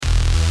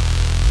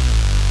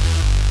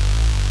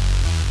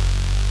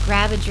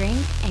grab a drink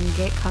and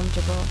get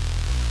comfortable.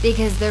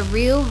 Because the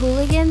real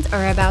hooligans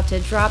are about to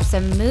drop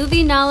some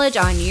movie knowledge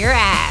on your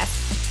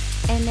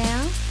ass. And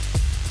now,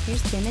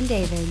 here's Tim and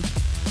David.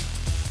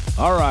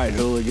 All right,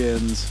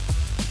 hooligans.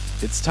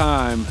 It's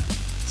time.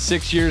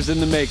 6 years in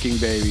the making,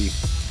 baby.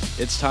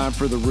 It's time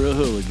for the real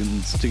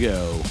hooligans to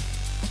go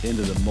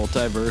into the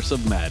multiverse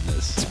of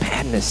madness. It's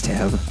madness,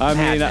 Tim. I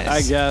mean, Madness.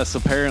 I guess,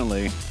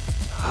 apparently.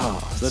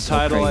 Oh, The so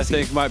title, crazy. I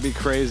think, might be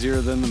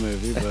crazier than the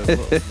movie, but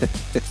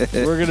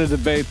we're going to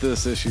debate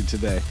this issue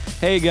today.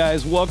 Hey,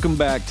 guys, welcome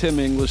back. Tim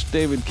English,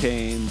 David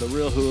Kane, the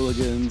real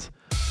hooligans.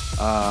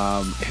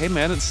 Hey,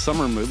 man, it's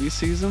summer movie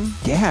season.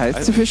 Yeah,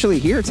 it's officially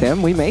here,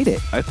 Tim. We made it.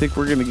 I think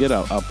we're going to get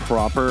a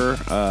proper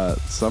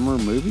summer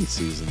movie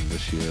season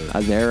this year.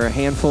 There are a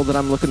handful that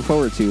I'm looking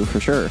forward to, for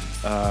sure.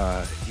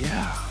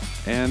 Yeah.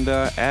 And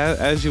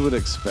as you would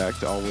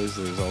expect, there's always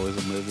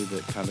a movie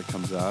that kind of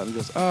comes out and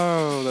goes,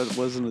 oh, that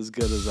wasn't as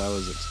good as I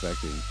was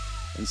expecting.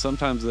 And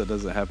sometimes that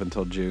doesn't happen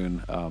until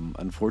June.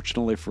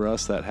 Unfortunately for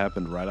us, that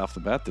happened right off the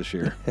bat this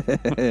year.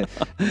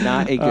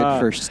 Not a good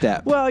first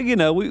step. Well, you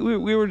know,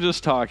 we were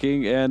just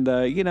talking, and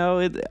you know,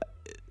 it's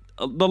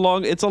a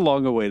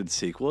long-awaited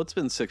sequel. It's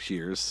been 6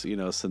 years, you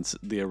know, since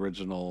the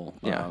original.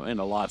 Yeah. And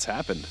a lot's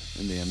happened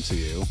in the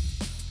MCU.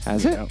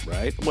 Has it? Yeah,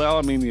 right. Well,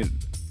 I mean,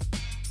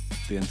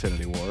 the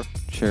Infinity War.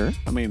 Sure.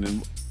 I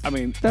mean,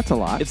 That's a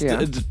lot.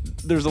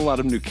 there's a lot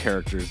of new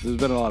characters. There's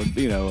been a lot of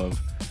of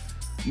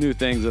new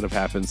things that have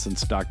happened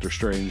since Doctor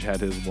Strange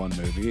had his one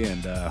movie,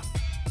 and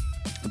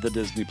the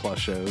Disney Plus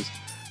shows,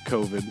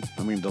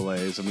 COVID,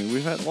 delays.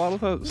 We've had a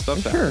lot of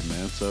stuff Sure. happen,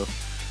 man. So,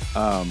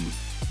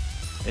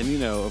 and you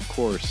know, of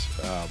course,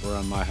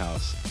 around my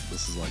house,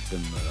 this has like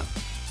been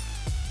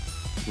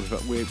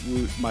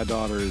my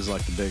daughter is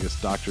like the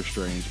biggest Doctor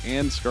Strange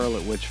and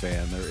Scarlet Witch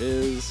fan there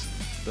is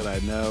that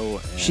I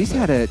know. And, She's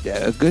had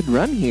a good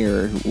run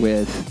here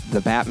with the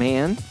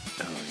Batman,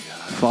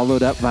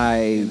 followed up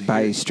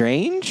by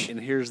Strange. And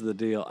here's the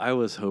deal. I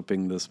was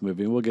hoping this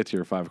movie, and we'll get to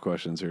your 5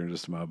 questions here in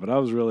just a moment, but I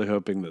was really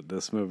hoping that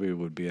this movie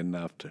would be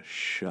enough to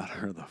shut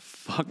her the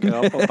fuck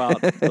up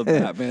about the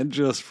Batman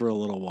just for a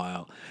little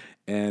while.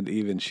 And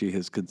even she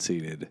has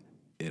conceded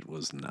it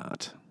was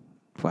not.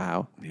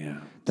 Wow. Yeah.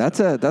 That's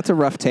a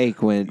rough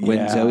take when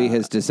Yeah. Zoe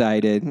has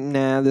decided,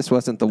 nah, this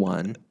wasn't the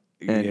one.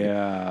 And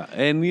Yeah.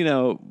 And, you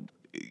know,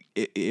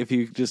 if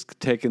you just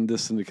taken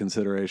this into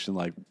consideration,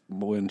 like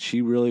when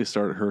she really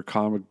started her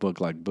comic book,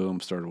 like boom,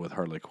 started with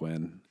Harley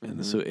Quinn,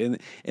 and so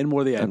and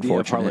more the idea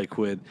of Harley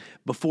Quinn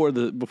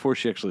before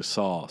she actually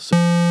saw. So,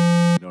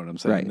 you know what I'm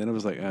saying? Right. And then it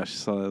was like, she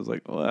saw that. I was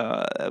like,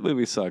 well, that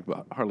movie sucked,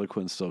 but Harley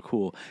Quinn's still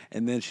cool.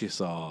 And then she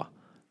saw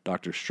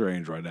Doctor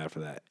Strange right after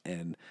that,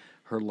 and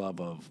her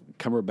love of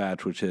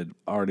Cumberbatch, which had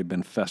already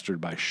been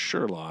festered by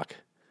Sherlock.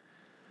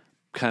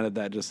 Kind of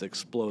that just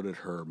exploded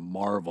her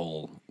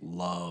Marvel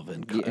love,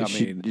 and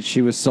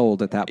she was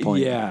sold at that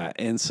point. yeah,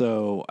 and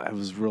so I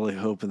was really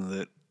hoping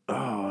that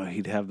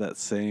he'd have that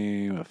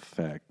same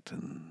effect,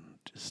 and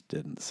just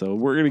didn't. So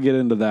we're gonna get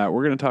into that.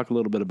 We're gonna talk a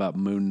little bit about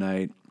Moon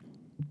Knight.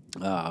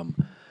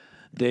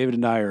 David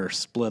and I are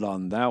split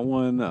on that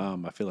one.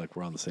 I feel like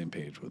we're on the same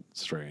page with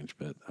Strange,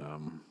 but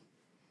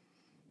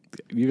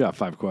you got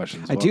 5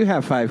 questions. I do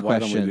have 5 why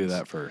questions. Why don't we do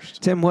that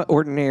first? Tim, what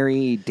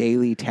ordinary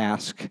daily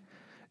task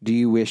do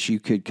you wish you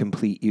could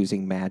complete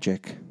using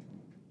magic?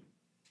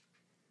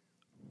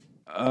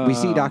 We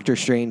see Doctor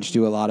Strange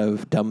do a lot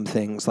of dumb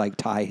things like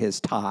tie his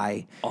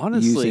tie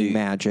using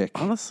magic.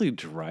 Honestly,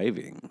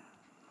 driving.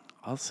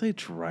 I'll say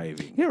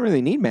driving. You don't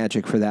really need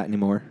magic for that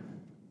anymore.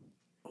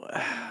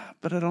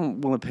 But I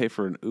don't want to pay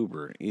for an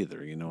Uber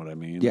either, you know what I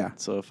mean? Yeah.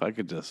 So if I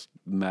could just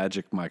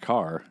magic my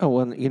car. Oh,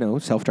 well, you know,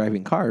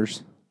 self-driving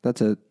cars. That's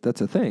a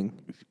thing.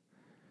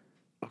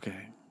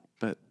 Okay.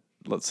 But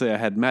let's say I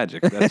had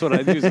magic. That's what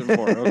I'd use it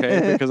for,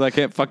 okay? Because I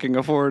can't fucking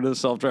afford a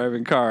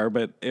self-driving car.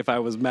 But if I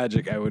was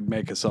magic, I would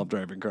make a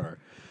self-driving car.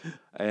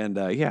 And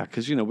yeah,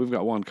 because, you know, we've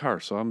got one car.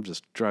 So I'm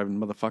just driving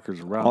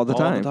motherfuckers around All the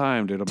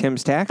time, dude. I'm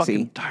Tim's taxi.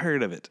 fucking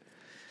tired of it.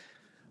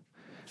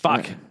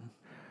 Fuck.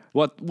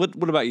 What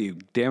about you?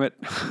 Damn it.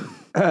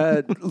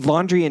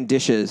 Laundry and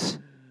dishes.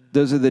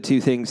 Those are the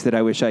 2 things that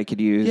I wish I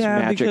could use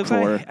magic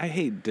for. I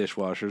hate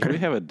dishwashers. We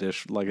have a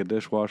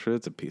dishwasher.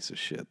 It's a piece of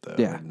shit, though.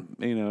 Yeah. And,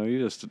 you know,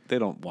 they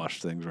don't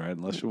wash things right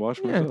unless you wash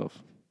them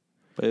yourself.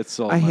 But it's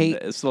still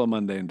it's still a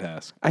mundane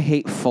task. I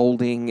hate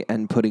folding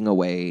and putting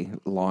away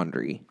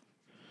laundry.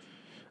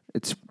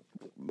 It's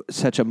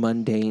such a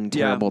mundane,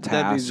 terrible task.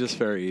 That'd be just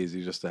very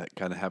easy just to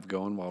kind of have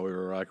going while we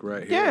were like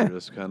right here. Yeah.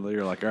 Just kind of,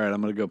 you're like, all right, I'm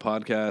going to go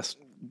podcast,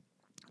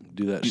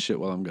 do that shit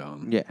while I'm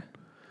going. Yeah.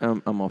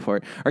 I'm all for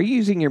it. Are you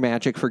using your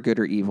magic for good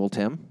or evil,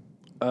 Tim?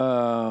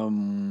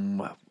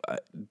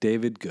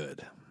 David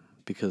Good,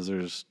 because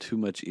there's too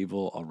much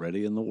evil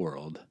already in the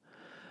world.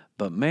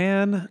 But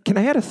man, Can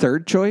I add a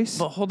third choice?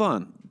 But hold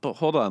on.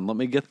 Let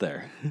me get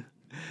there.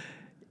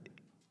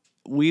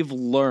 We've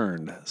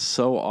learned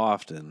so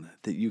often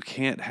that you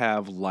can't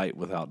have light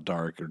without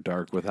dark or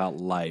dark without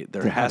light.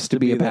 There has to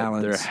be a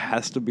balance. There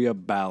has to be a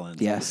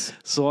balance. Yes.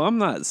 So I'm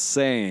not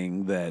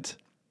saying that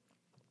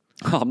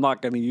I'm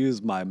not going to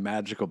use my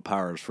magical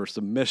powers for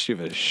some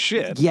mischievous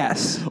shit.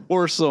 Yes.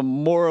 Or some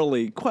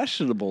morally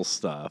questionable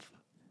stuff.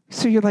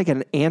 So you're like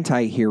an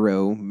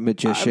anti-hero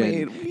magician. I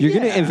mean, you're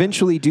going yeah. to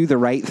eventually do the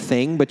right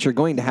thing, but you're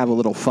going to have a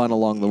little fun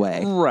along the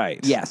way.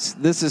 Right. Yes,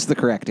 this is the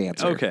correct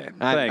answer. Okay.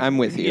 I'm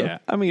with you. Yeah.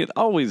 I mean,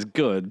 always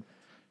good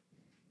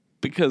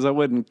because I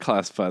wouldn't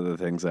classify the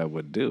things I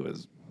would do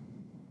as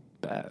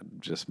bad,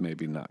 just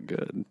maybe not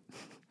good.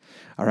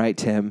 All right,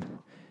 Tim.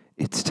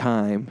 It's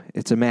time.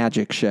 It's a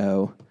magic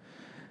show.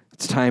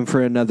 It's time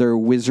for another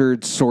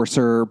Wizard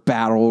Sorcerer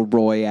Battle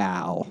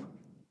Royale.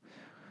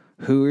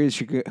 Who are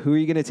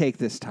you going to take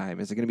this time?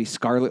 Is it going to be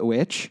Scarlet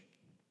Witch?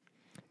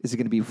 Is it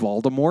going to be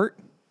Voldemort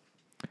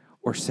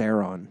or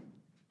Sauron?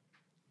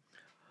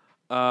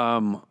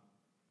 Um,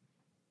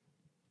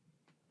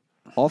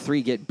 All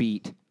three get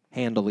beat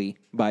handily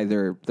by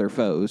their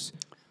foes.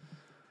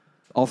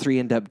 All three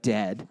end up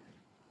dead.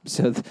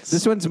 So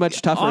this one's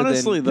much tougher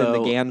honestly, than though, the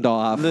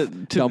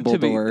Gandalf,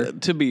 Dumbledore.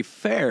 To be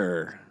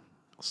fair,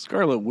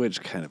 Scarlet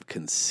Witch kind of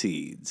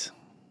concedes.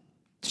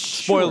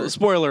 Sure.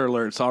 Spoiler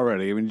alerts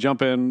already. I mean,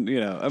 jump in,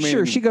 I mean,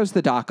 Sure, she goes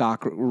the Doc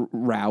Ock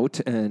route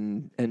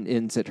and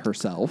ends it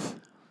herself.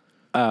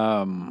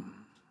 I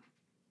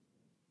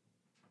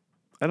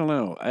don't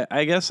know.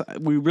 I guess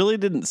we really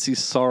didn't see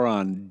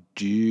Sauron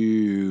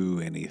do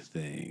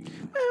anything.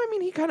 I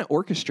mean, he kind of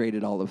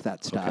orchestrated all of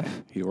that stuff. Okay.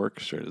 He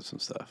orchestrated some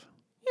stuff.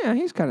 Yeah,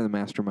 he's kind of the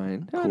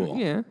mastermind. Cool.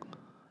 Yeah,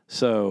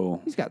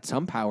 So he's got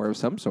some power of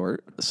some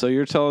sort. So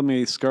you're telling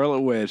me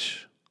Scarlet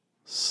Witch,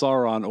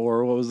 Sauron,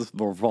 or what was this?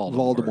 Or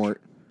Voldemort?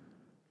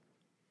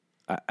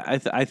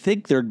 I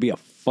think there'd be a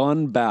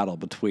fun battle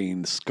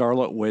between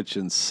Scarlet Witch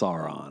and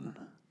Sauron.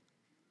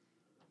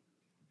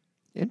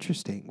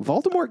 Interesting.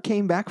 Voldemort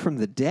came back from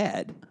the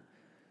dead.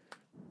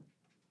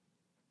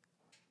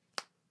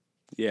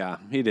 Yeah,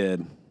 he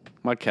did.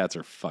 My cats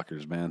are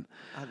fuckers, man.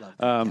 I love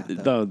that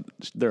cat, though. No,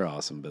 they're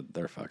awesome, but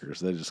they're fuckers.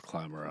 They just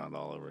climb around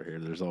all over here.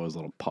 There's always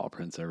little paw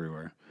prints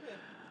everywhere.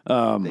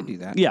 They do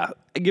that. Yeah,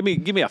 give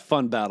me a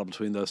fun battle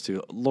between those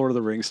two, Lord of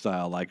the Rings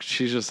style. Like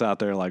she's just out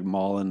there like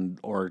mauling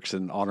orcs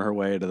and on her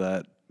way to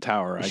that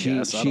tower. I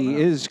guess She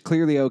is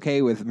clearly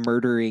okay with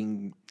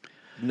murdering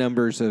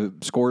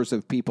scores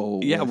of people.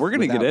 Yeah, we're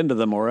gonna get into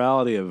the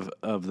morality of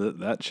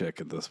that chick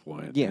at this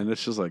point. Yeah, and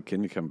it's just like,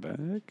 can you come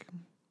back?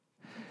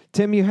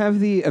 Tim, you have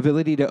the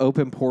ability to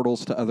open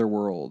portals to other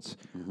worlds.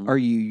 Mm-hmm. Are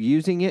you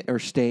using it or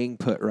staying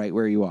put right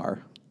where you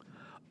are?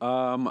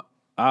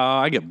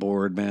 I get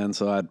bored, man,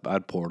 so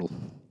I'd portal.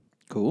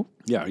 Cool.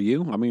 Yeah, are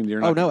you? I mean, you're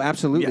not. Oh, no,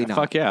 absolutely not.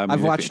 Fuck yeah. I mean,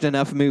 I've watched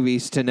enough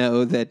movies to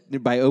know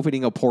that by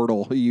opening a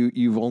portal,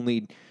 you've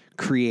only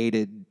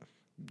created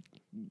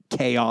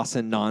chaos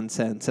and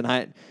nonsense. And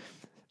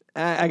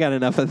I got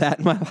enough of that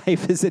in my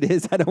life as it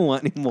is. I don't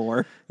want any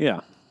more. Yeah.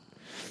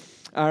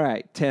 All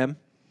right, Tim.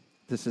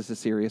 This is a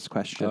serious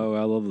question. Oh,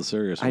 I love the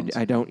serious ones.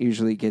 I don't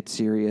usually get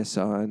serious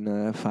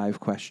on 5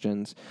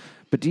 questions.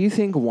 But do you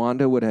think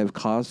Wanda would have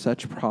caused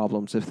such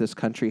problems if this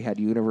country had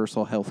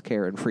universal health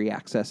care and free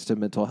access to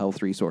mental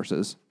health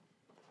resources?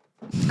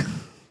 The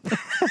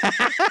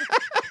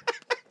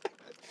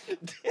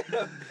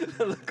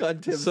look on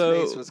Tim's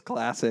face was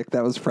classic.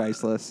 That was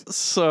priceless.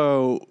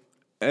 So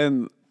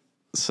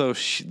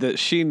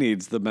she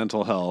needs the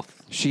mental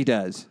health. She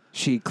does.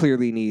 She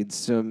clearly needs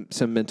some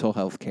mental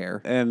health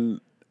care. And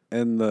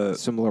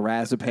some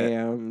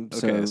lorazepam.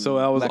 Okay, so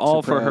that was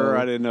all for her.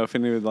 I didn't know if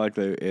anyone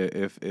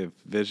if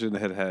Vision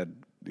had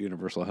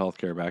universal health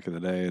care back in the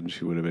day, and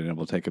she would have been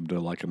able to take him to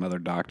like another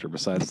doctor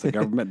besides the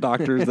government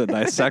doctors that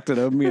dissected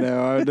him.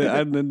 I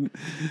didn't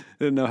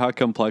know how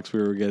complex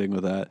we were getting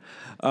with that.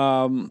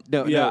 No.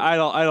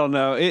 I don't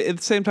know. At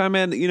the same time,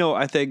 man,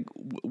 I think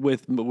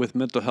with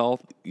mental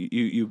health,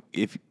 you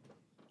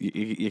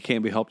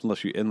can't be helped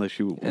unless you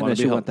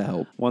want the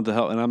help. Want the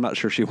help, and I'm not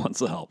sure she wants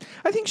the help.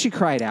 I think she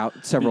cried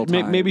out several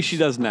times. Maybe she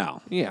does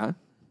now. Yeah.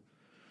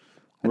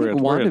 We're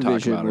think gonna talk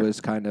WandaVision about her. was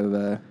kind of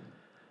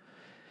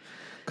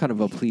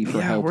a plea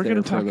for help. We're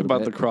going to talk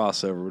about the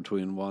crossover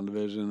between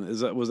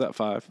WandaVision. Was that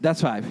 5?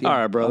 That's 5. Yeah. All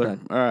right, brother.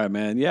 All right,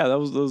 man. Yeah,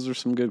 those are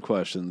some good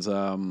questions.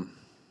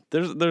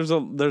 There's a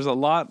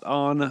lot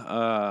on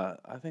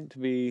I think to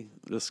be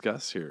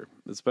discussed here,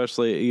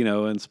 especially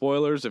in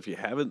spoilers. If you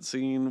haven't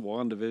seen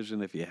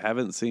WandaVision, if you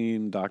haven't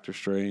seen Doctor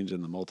Strange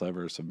and the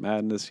Multiverse of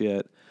Madness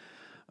yet,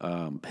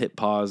 hit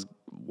pause,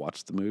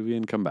 watch the movie,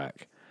 and come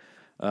back.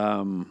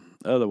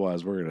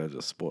 Otherwise, we're gonna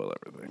just spoil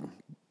everything.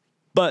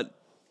 But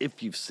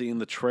if you've seen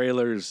the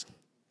trailers,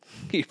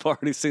 you've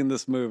already seen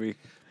this movie.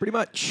 Pretty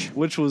much.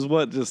 Which was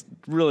what just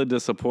really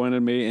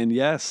disappointed me. And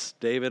yes,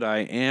 David,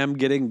 I am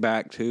getting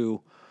back to,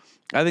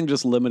 I think,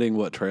 just limiting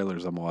what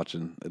trailers I'm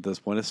watching at this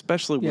point,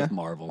 especially with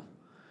Marvel.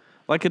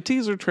 Like a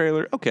teaser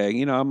trailer,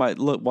 okay, I might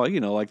look,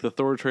 like the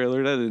Thor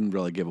trailer, that didn't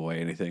really give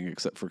away anything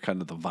except for kind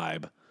of the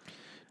vibe.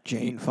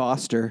 Jane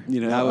Foster.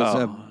 That was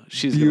a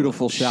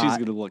beautiful shot. She's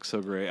going to look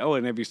so great. Oh,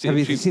 and have you seen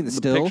the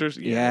still? Pictures?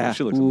 Yeah.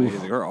 She looks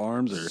amazing. Her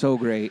arms are so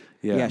great.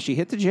 Yeah, she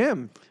hit the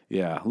gym.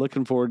 Yeah,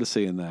 looking forward to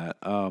seeing that.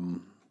 But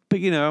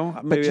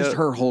but just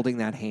her holding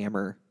that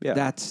hammer. Yeah.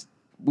 That's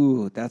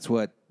ooh, that's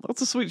what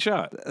That's a sweet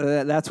shot.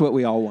 that's what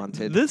we all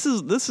wanted. This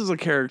is a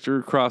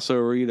character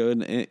crossover,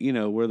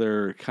 and where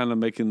they're kind of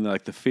making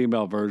like the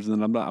female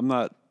version. And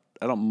I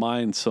don't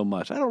mind so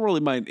much. I don't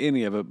really mind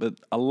any of it, but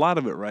a lot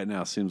of it right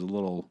now seems a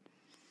little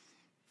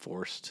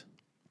forced.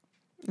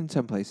 In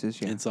some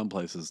places, yeah. In some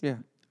places, Yeah.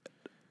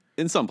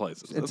 In some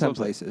places, In That's some what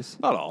I'm saying. places.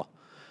 Not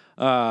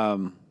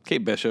all.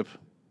 Kate Bishop,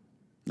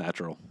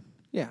 natural.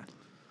 Yeah.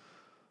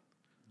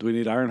 Do we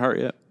need Ironheart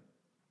yet?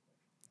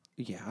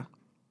 Yeah.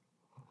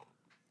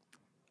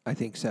 I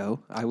think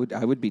so. I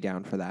would be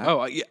down for that.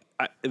 Oh, yeah.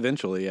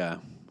 Eventually, yeah.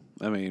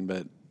 I mean, but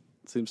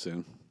it seems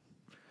soon.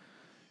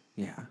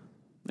 Yeah.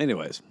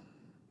 Anyways,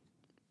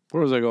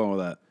 where was I going with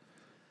that?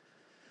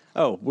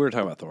 Oh, we were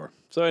talking about Thor.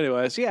 So,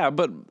 anyways, yeah,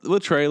 but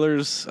with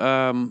trailers,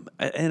 and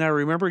I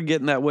remember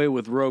getting that way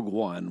with Rogue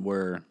One,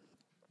 where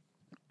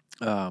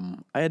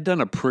I had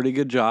done a pretty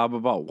good job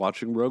about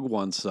watching Rogue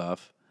One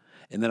stuff,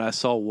 and then I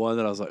saw one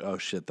that I was like, oh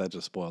shit, that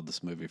just spoiled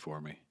this movie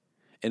for me.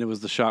 And it was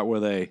the shot where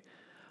they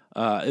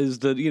where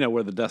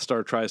the Death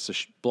Star tries to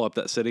blow up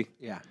that city.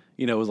 Yeah.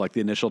 It was like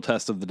the initial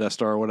test of the Death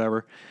Star or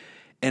whatever.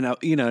 And,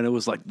 and it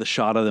was like the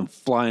shot of them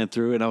flying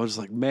through. And I was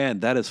like,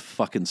 man, that is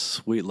fucking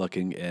sweet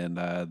looking. And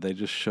they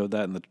just showed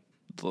that in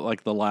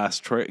the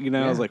last trailer.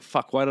 I was like,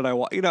 fuck, why did I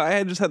watch? I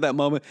had just had that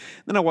moment.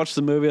 Then I watched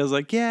the movie. I was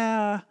like,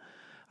 yeah.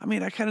 I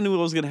mean, I kind of knew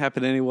what was going to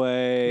happen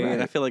anyway. Right.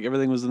 And I feel like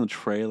everything was in the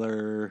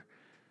trailer.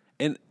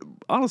 And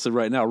honestly,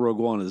 right now, Rogue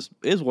One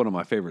is one of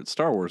my favorite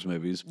Star Wars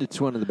movies.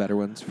 It's one of the better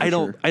ones. For I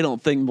sure.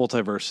 don't think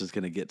multiverse is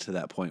going to get to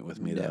that point with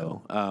me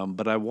though.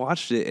 But I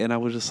watched it and I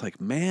was just like,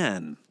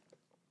 man.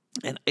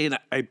 And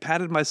I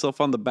patted myself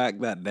on the back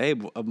that day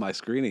of my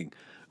screening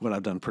when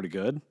I've done pretty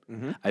good.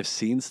 Mm-hmm. I've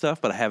seen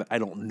stuff, but I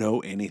don't know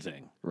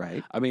anything.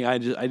 Right. I mean,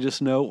 I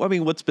just know. I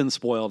mean, what's been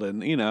spoiled,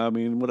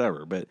 and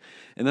whatever. But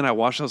and then I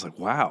watched. I was like,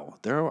 wow,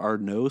 there are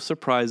no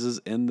surprises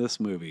in this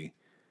movie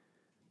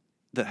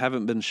that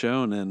haven't been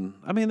shown. And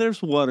I mean,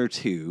 there's one or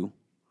two.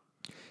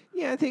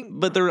 Yeah, I think.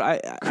 But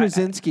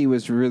Krasinski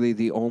was really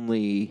the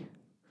only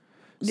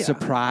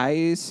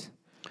surprise.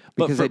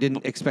 Because I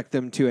didn't expect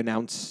them to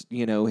announce,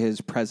 his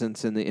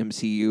presence in the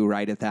MCU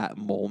right at that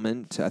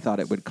moment. I thought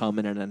it would come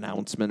in an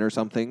announcement or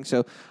something.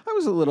 So I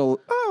was a little,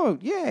 oh,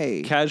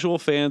 yay. Casual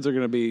fans are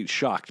going to be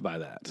shocked by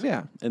that.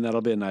 Yeah. And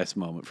that'll be a nice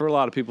moment for a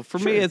lot of people. For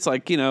me, it's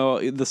like,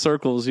 the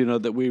circles,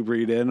 that we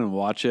read in and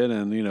watch it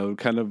and,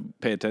 kind of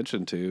pay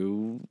attention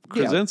to.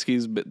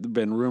 Krasinski's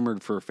been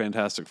rumored for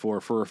Fantastic Four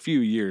for a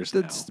few years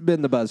now. It's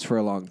been the buzz for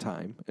a long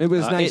time. It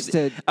was nice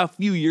to... A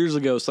few years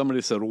ago,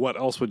 somebody said, what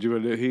else would you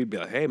do? He'd be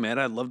like, hey, man,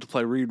 I'd love to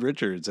play Reed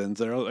Richards. And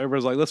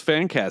everybody's like, let's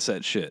fan cast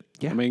that shit.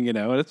 Yeah. I mean,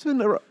 it's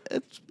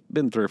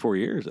been 3 or 4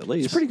 years at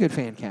least. It's a pretty good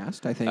fan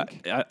cast, I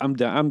think. I'm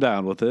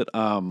down with it.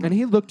 And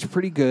he looked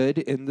pretty good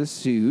in the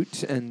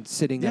suit and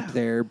sitting up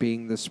there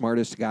being the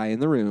smartest guy in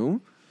the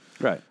room.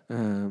 Right.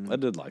 I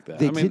did like that.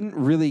 They didn't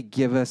really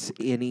give us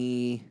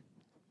any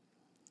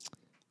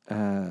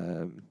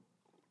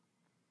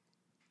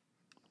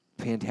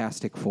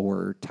Fantastic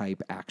Four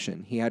type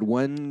action. He had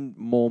one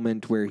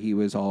moment where he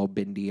was all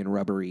bendy and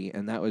rubbery,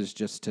 and that was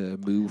just to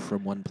move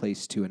from one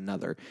place to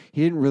another.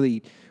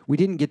 We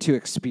didn't get to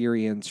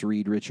experience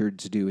Reed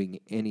Richards doing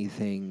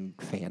anything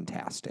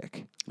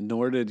fantastic.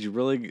 Nor did you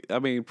really. I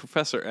mean,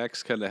 Professor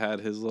X kind of had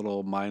his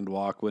little mind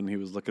walk when he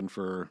was looking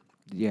for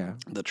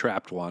the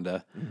trapped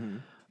Wanda.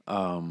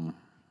 Mm-hmm.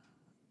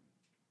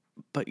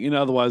 But,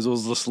 otherwise it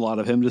was just a lot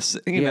of him just,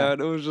 and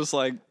it was just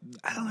like,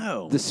 I don't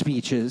know. The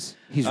speeches.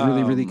 He's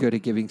really, really good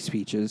at giving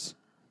speeches.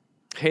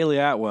 Haley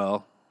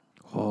Atwell.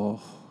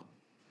 Oh,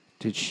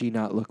 did she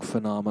not look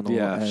phenomenal?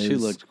 Yeah, she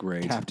as looked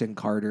great. Captain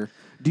Carter.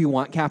 Do you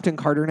want Captain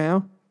Carter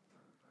now?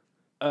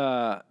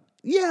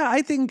 Yeah,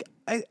 I think,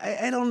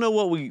 I don't know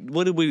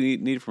what did we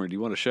need from her? Do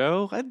you want a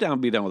show? I'd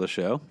be down with a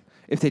show.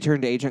 If they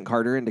turned Agent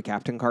Carter into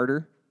Captain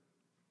Carter?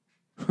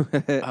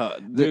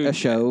 A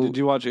show. Did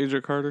you watch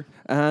Agent Carter?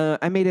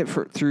 I made it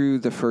through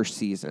the first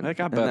season. It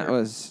got better.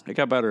 It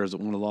got better as it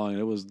went along.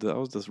 I was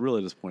just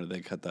really disappointed they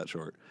cut that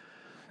short.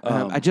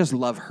 I just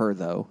love her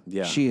though.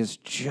 Yeah, she is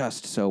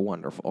just so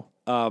wonderful.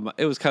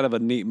 It was kind of a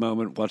neat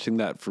moment watching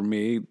that for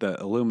me. The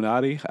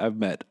Illuminati. I've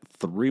met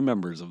 3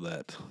 members of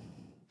that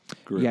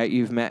group. Yeah,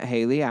 you've met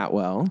Haley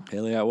Atwell,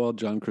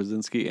 John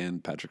Krasinski,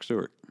 and Patrick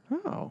Stewart.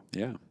 Oh,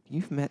 yeah.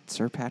 You've met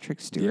Sir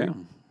Patrick Stewart. Yeah.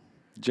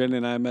 Jenny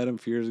and I met him a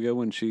few years ago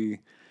when she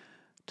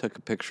took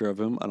a picture of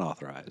him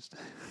unauthorized.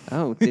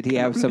 Oh, did he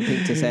have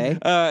something to say?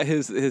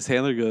 His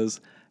handler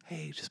goes,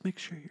 hey, just make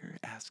sure you're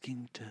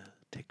asking to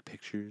take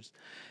pictures.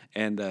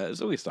 And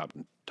so we stopped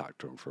and talked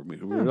to him for a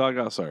minute. We were like,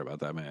 oh, sorry about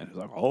that, man. He's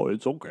like, oh,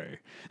 it's okay.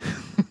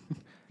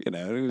 He was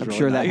I'm really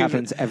sure nice. that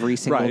happens every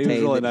single right, day he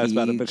was really that nice he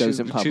about it, but goes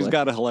in public. She's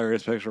got a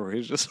hilarious picture where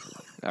he's just,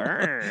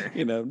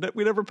 we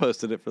never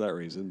posted it for that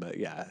reason. But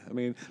yeah, I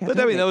mean,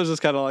 that was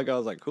just kind of like, I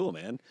was like, cool,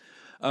 man.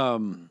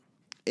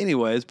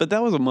 Anyways, but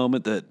that was a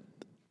moment that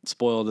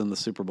spoiled in the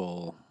Super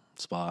Bowl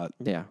spot.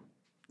 Yeah.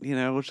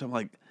 Which I'm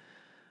like,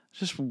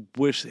 just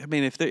wish. I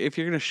mean, if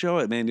you're going to show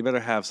it, man, you better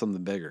have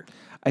something bigger.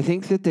 I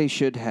think that they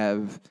should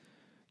have,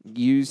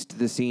 used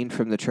the scene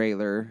from the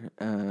trailer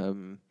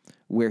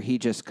where he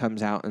just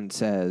comes out and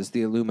says,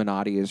 "The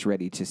Illuminati is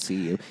ready to see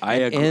you." I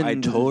And agree. I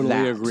end totally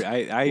that. agree.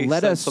 I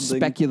Let said us something-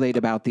 speculate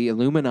about the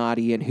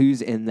Illuminati and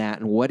who's in that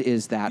and what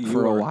is that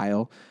for a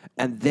while,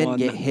 and then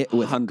get hit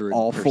with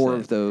all 4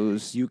 of 100%.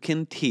 those. You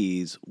can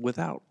tease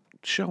without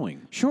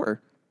showing.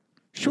 Sure.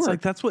 It's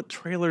like that's what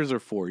trailers are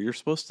for. You're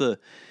supposed to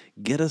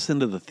get us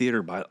into the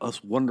theater by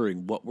us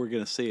wondering what we're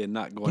going to see and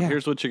not going, Yeah.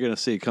 here's what you're going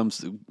to see.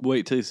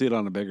 Wait till you see it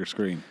on a bigger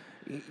screen.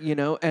 You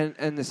know,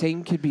 and the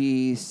same could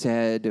be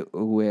said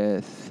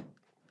with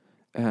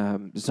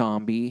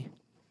Zombie,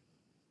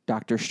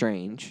 Doctor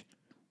Strange.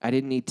 I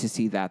didn't need to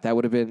see that. That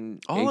would have been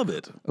All of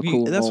it. A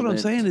cool That's what I'm moment.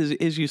 saying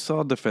is you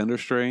saw Defender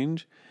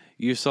Strange.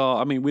 You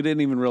saw, I mean, we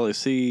didn't even really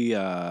see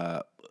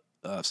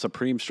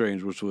Supreme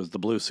Strange, which was the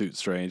blue suit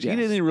Strange. Yes. You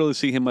didn't even really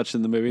see him much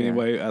in the movie Yeah.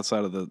 anyway,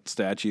 outside of the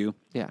statue.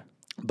 Yeah.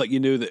 But you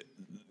knew that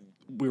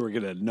we were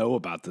going to know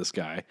about this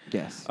guy.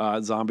 Yes.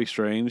 Zombie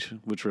Strange,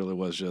 which really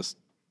was just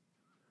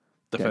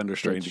Defender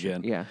Strange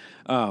again. Yeah.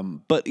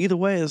 But either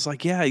way, it's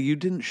like, yeah, you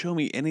didn't show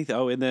me anything.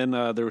 Oh, and then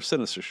there was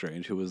Sinister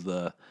Strange, who was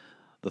the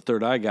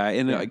third eye guy.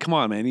 And come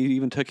on, man, he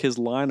even took his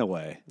line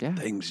away. Yeah.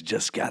 Things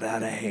just got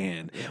out of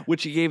hand.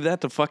 Which he gave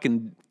that to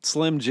fucking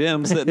Slim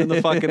Jim sitting in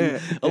the fucking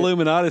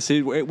Illuminati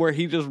suit, where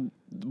he just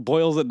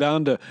boils it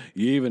down to,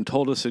 you even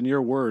told us in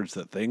your words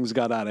that things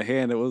got out of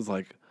hand. It was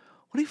like,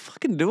 what are you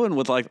fucking doing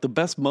with like the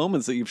best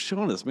moments that you've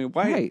shown us? I mean,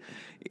 why? Right.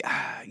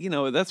 You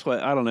know, that's why,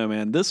 I don't know,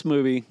 man. This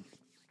movie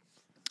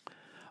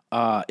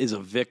is a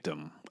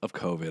victim of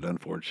COVID,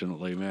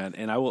 unfortunately, man.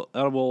 And I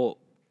will.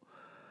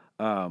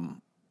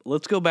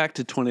 Let's go back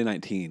to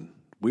 2019.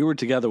 We were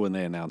together when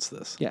they announced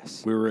this.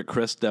 Yes. We were at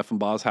Chris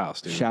Deffenbaugh's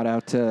house, dude. Shout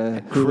out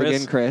to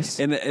Hooligan Chris.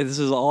 And this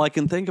is all I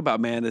can think about,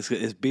 man,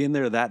 is being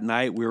there that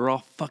night. We were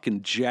all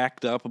fucking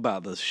jacked up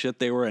about the shit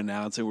they were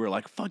announcing. We were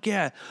like, fuck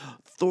yeah,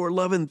 Thor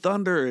Love and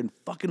Thunder and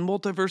fucking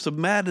Multiverse of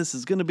Madness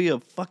is going to be a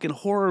fucking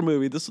horror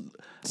movie.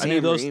 I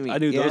knew those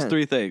Raimi,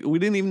 3 things. We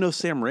didn't even know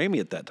Sam Raimi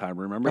at that time,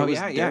 remember? Oh, It was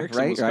yeah, Derrickson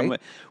right, was coming.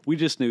 right. We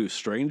just knew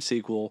Strange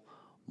sequel,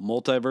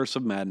 Multiverse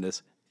of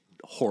Madness,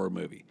 horror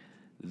movie.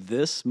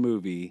 This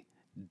movie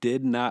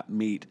did not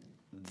meet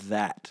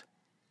that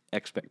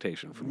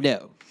expectation for me.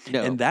 No.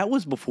 And that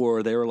was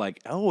before they were like,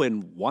 oh,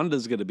 and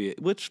Wanda's going to be,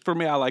 which for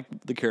me, I like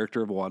the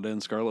character of Wanda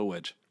and Scarlet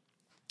Witch.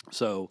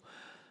 So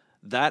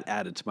that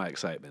added to my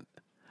excitement.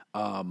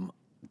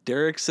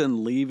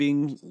 Derrickson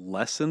leaving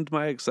lessened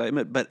my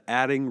excitement, but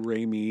adding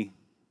Raimi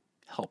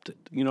helped it.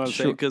 You know what I'm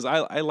saying? Because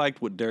I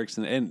liked what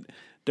Derrickson, and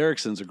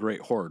Derrickson's a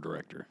great horror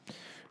director.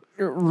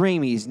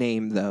 Raimi's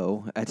name,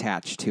 though,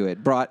 attached to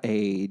it, brought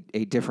a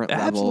different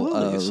level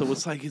Absolutely. of. So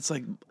it's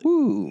like,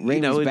 Ooh,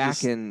 Raimi's it back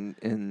just- in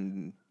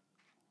and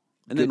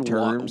good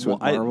terms with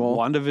Marvel.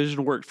 WandaVision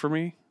worked for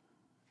me.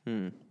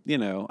 You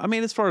know, I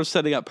mean, as far as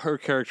setting up her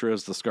character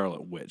as the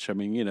Scarlet Witch, I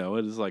mean, you know,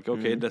 it is like,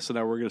 okay, so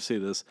now we're going to see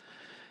this.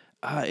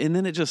 And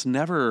then it just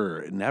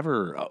never.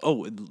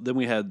 Oh, then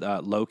we had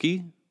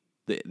Loki.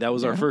 That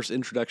was our first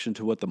introduction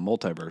to what the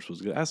multiverse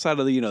was. Outside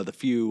of the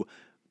few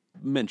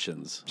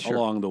mentions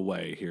along the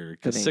way here,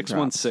 because name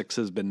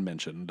 616 has been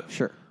mentioned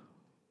Sure.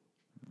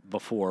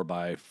 before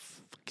by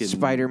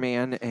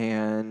Spider-Man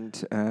and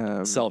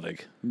Selvig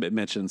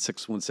mentioned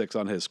 616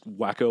 on his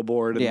wacko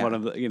board, and one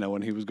of the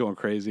when he was going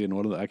crazy, and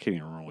one of the I can't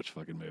even remember which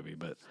fucking movie,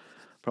 but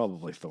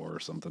probably Thor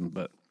or something.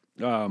 But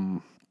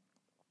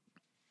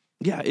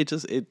yeah,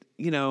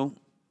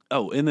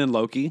 oh, and then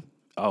Loki.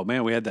 Oh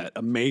man, we had that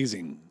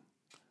amazing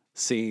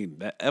scene.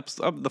 That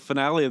episode, the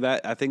finale of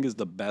that, I think, is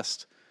the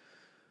best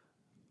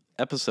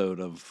episode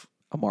of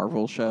a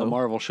Marvel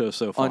show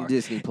so far on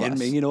Disney Plus.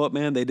 And you know what,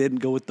 man? They didn't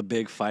go with the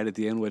big fight at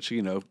the end, which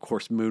of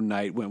course, Moon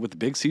Knight went with the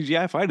big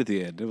CGI fight at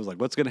the end. It was like,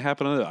 what's going to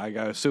happen? I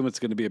assume it's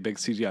going to be a big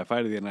CGI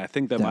fight at the end. And I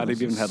think that might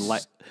have even had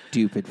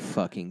stupid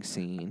fucking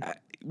scene.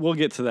 We'll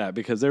get to that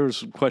because there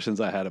was questions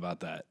I had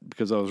about that,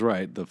 because I was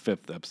right. The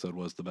 5th episode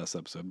was the best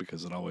episode,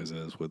 because it always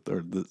is,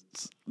 or the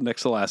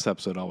next to last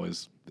episode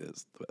always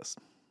is the best.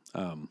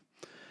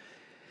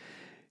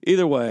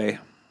 Either way,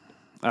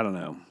 I don't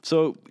know.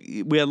 So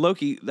we had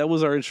Loki. That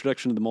was our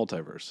introduction to the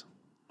multiverse,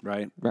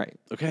 right? Right.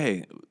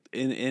 Okay.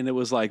 And it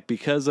was like,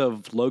 because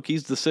of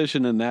Loki's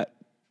decision, and that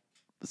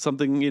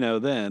something,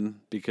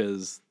 then,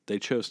 because they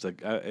chose to,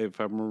 if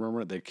I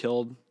remember it, they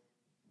killed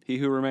He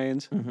Who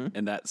Remains,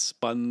 and that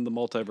spun the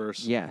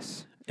multiverse.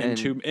 Yes.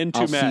 Into I'll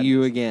madness. see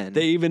you again.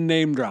 They even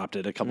name dropped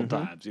it a couple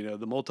times. The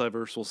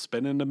multiverse will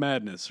spin into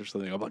madness or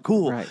something. I'm like,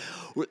 cool. Right.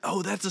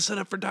 Oh, that's a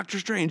setup for Doctor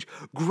Strange.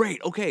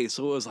 Great. Okay.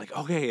 So it was like,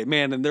 okay,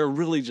 man. And they're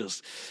really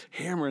just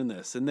hammering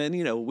this. And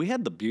then, we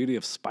had the beauty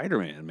of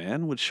Spider-Man,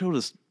 man, which showed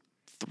us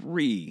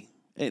 3.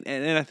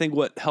 And I think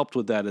what helped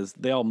with that is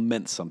they all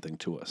meant something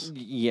to us.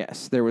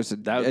 Yes. There was a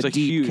deep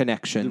huge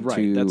connection.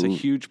 Right. That's a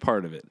huge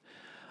part of it.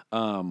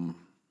 And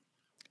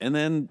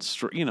then,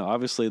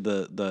 obviously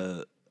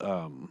the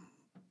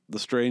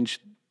Strange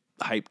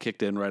hype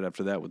kicked in right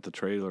after that with the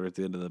trailer at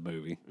the end of the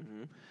movie.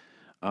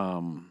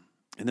 And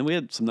then we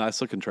had some nice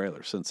looking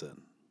trailers since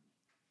then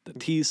that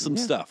teased some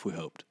stuff, we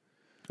hoped.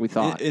 We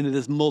thought. Into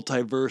this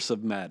multiverse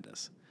of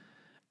madness.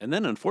 And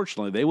then,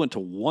 unfortunately, they went to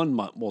one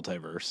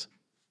multiverse.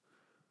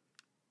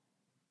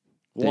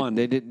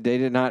 They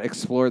did not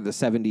explore the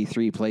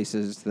 73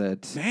 places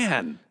that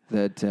Man.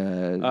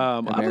 I'm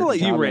I'm gonna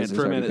let you rant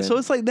for a minute. So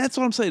it's like that's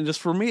what I'm saying.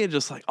 Just for me, it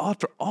just like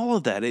after all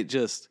of that, it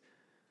just.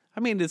 I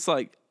mean, it's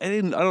like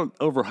I don't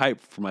overhype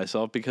for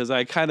myself because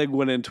I kind of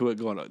went into it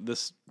going,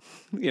 this,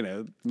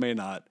 may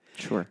not.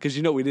 Sure. Because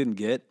what we didn't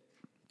get,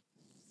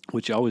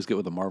 which you always get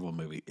with a Marvel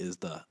movie, is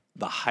the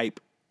hype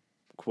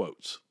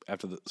quotes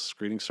after the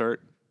screening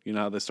start. You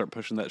know how they start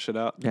pushing that shit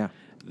out? Yeah.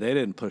 They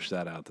didn't push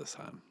that out this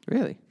time.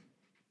 Really?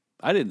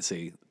 I didn't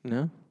see.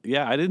 No?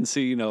 Yeah, I didn't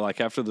see,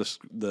 like after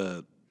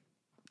the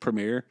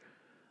premiere,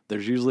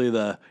 there's usually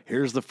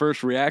here's the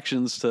first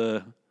reactions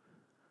to,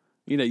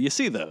 you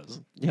see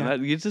those. Yeah.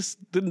 And you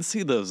just didn't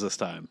see those this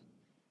time.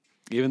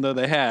 Even though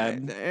they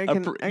had. I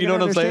can what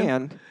I'm saying?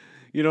 understand.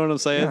 You know what I'm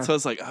saying? Yeah. So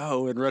it's like,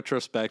 in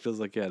retrospect, I was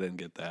like, yeah, I didn't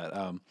get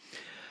that.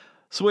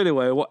 So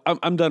anyway,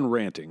 I'm done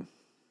ranting.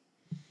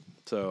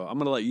 So I'm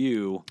going to let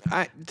you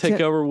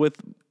take over with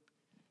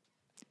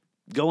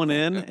going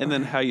in and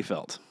then how you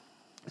felt.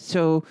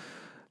 So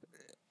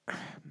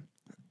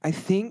I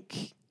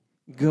think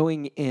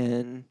going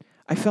in,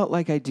 I felt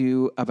like I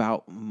do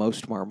about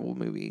most Marvel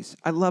movies.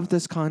 I love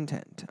this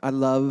content. I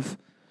love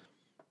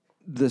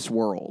this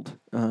world.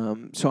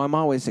 So I'm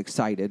always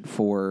excited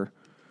for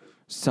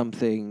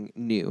something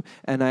new.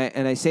 And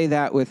I say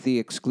that with the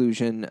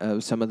exclusion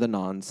of some of the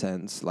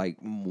nonsense like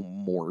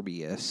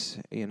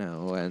Morbius,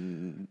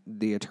 and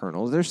the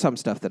Eternals. There's some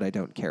stuff that I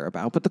don't care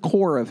about, but the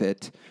core of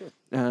it,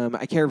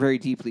 I care very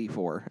deeply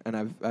for, and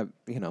I've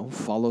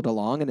followed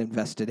along and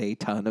invested a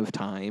ton of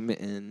time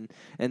in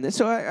this.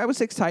 So I was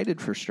excited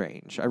for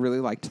Strange. I really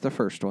liked the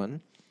first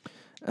one.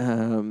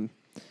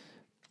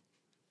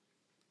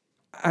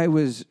 I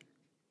was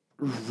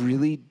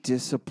really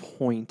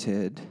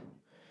disappointed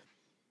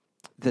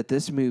that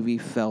this movie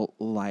felt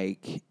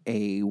like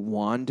a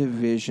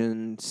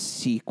WandaVision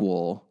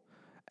sequel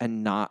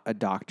and not a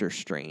Doctor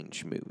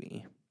Strange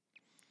movie.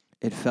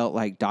 It felt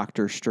like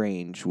Doctor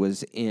Strange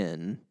was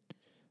in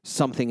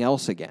something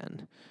else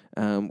again,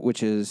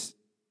 which is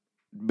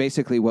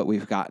basically what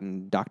we've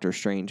gotten Doctor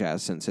Strange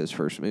as since his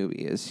first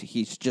movie, is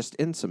he's just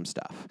in some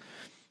stuff.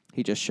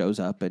 He just shows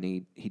up and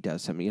he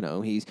does some,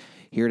 he's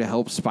here to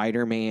help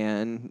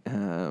Spider-Man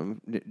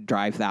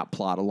drive that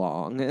plot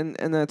along,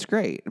 and that's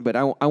great. But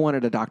I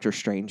wanted a Doctor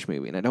Strange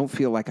movie, and I don't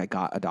feel like I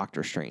got a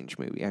Doctor Strange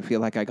movie. I feel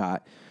like I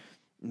got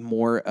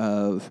more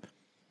of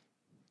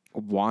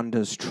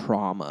Wanda's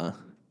trauma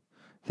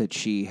that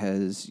she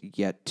has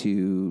yet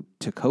to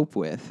cope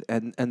with,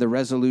 and the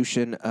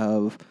resolution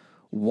of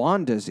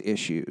Wanda's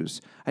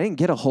issues. I didn't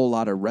get a whole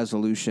lot of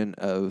resolution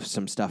of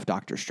some stuff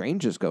Doctor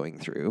Strange is going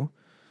through.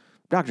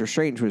 Doctor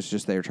Strange was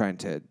just there trying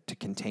to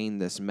contain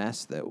this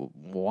mess that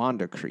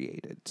Wanda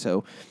created.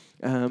 So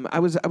I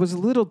was a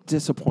little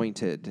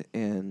disappointed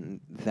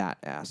in that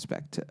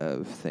aspect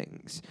of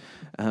things.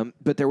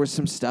 But there was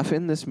some stuff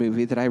in this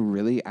movie that I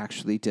really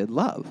actually did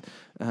love.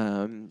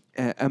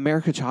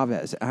 America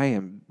Chavez, I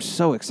am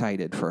so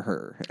excited for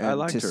her. I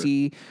liked to her.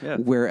 see Yeah.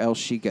 where else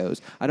she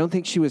goes. I don't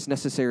think she was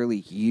necessarily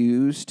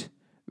used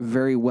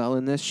very well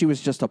in this. She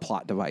was just a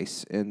plot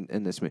device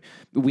in this movie.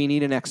 We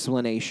need an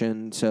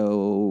explanation,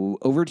 so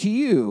over to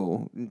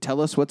you.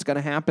 Tell us what's going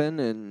to happen,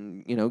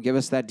 and give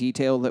us that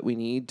detail that we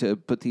need to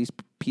put these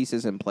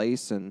pieces in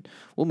place, and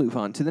we'll move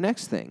on to the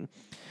next thing.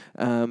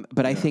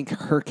 But I think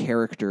her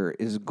character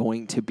is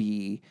going to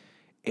be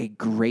a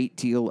great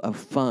deal of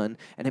fun,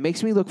 and it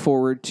makes me look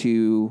forward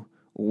to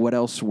what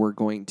else we're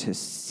going to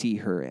see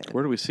her in.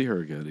 Where do we see her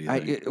again? Do you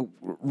think?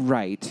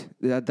 Right.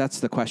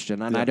 That's the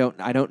question, and Yeah.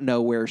 I don't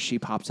know where she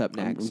pops up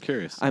next. I'm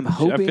curious. I'm I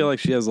hoping. feel like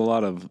she has a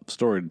lot of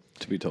story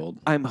to be told.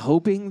 I'm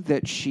hoping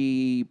that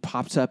she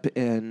pops up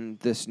in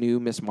this new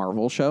Miss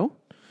Marvel show,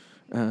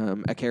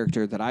 a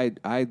character that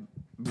I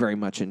very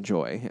much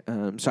enjoy.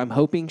 So I'm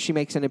hoping she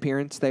makes an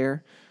appearance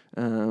there.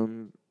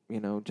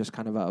 Just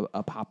kind of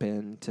a pop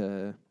in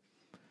to.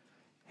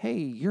 Hey,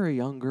 you're a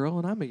young girl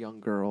and I'm a young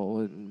girl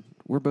and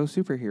we're both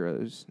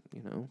superheroes.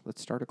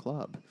 Let's start a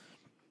club.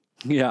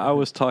 Yeah, I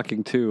was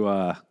talking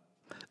to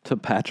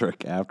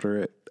Patrick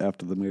after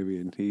the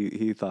movie, and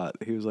he thought,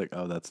 he was like,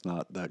 "Oh, that's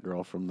not that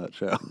girl from that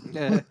show."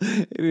 And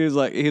he was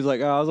like,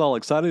 oh, I was all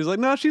excited. He's like,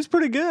 "No, she's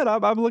pretty good.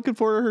 I'm looking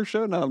for her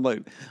show now." I'm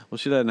like, "Well,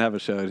 she doesn't have a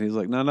show." And he's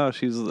like, "No,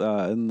 she's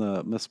in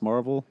the Miss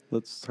Marvel.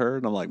 That's her."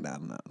 And I'm like,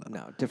 "No,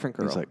 different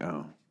girl. He's like,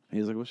 "Oh."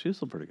 He's like, "Well, she's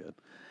still pretty good."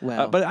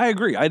 Well, but I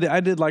agree. I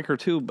did like her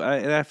too.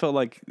 And I felt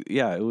like,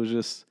 yeah, it was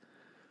just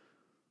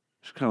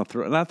kind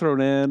of not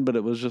thrown in, but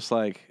it was just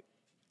like,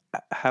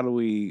 how do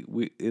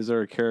we is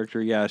there a character?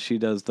 Yeah, she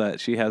does that.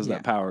 She has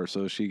that power,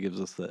 so she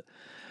gives us that.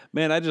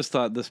 Man, I just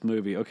thought this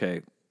movie,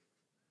 okay,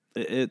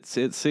 it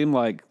seemed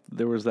like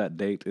there was that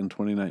date in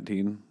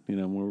 2019,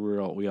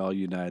 where we all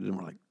united and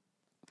we're like,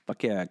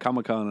 fuck yeah,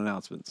 Comic-Con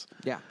announcements.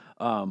 Yeah.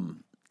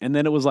 And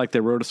then it was like they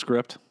wrote a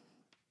script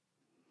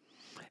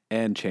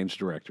and changed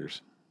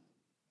directors.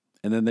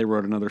 And then they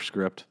wrote another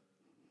script.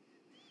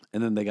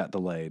 And then they got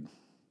delayed.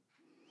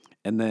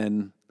 And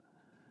then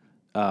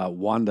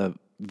Wanda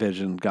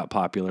Vision got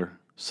popular,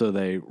 so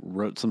they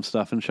wrote some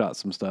stuff and shot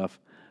some stuff,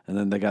 and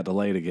then they got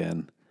delayed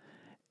again.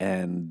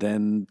 And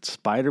then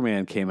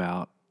Spider-Man came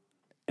out,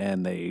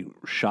 and they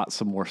shot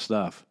some more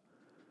stuff.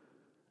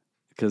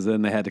 Because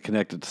then they had to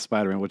connect it to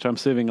Spider-Man, which I'm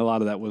assuming a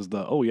lot of that was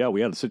we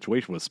had a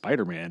situation with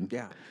Spider-Man.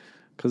 Yeah.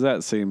 Because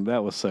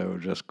that was so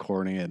just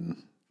corny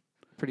and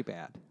Pretty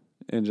bad.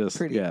 and just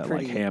like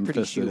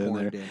ham-fisted in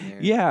there. shoehorned in there.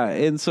 Yeah,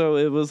 and so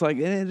it was like,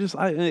 and it just,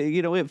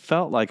 it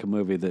felt like a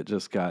movie that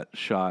just got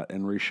shot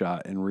and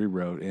reshot and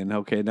rewrote. And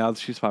okay, now that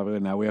she's popular,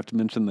 now we have to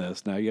mention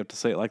this. Now you have to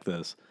say it like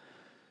this.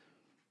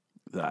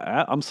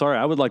 I'm sorry,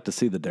 I would like to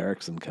see the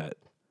Derrickson cut.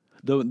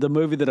 The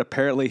movie that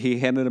apparently he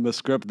handed him a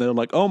script, and they're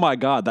like, "Oh my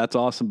God, that's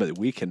awesome, but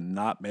we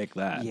cannot make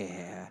that."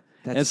 Yeah.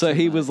 And so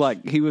he was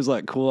like,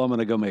 "Cool, I'm going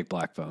to go make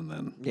Black Phone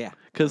then." Yeah.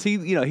 Because he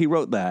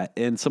wrote that,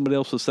 and somebody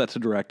else was set to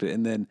direct it,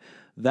 and then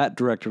that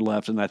director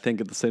left, and I think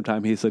at the same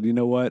time he said, "You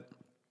know what?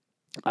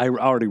 I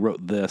already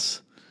wrote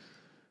this,"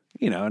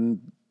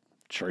 and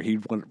sure he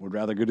would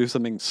rather go do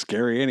something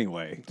scary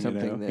anyway.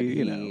 Something that he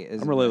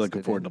is I'm really looking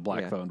invested forward in. to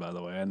Black Yeah. Phone, by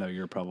the way. I know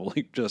you're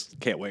probably just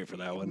can't wait for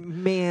that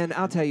one. Man,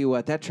 I'll tell you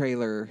what, that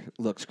trailer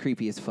looks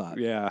creepy as fuck.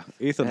 Yeah,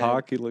 Ethan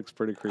Hawke, he looks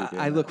pretty creepy.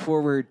 I in look that.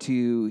 forward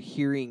to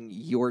hearing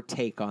your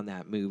take on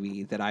that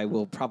movie that I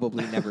will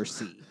probably never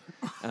see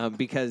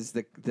because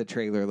the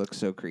trailer looks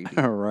so creepy.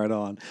 Right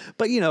on.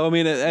 But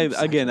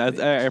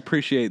I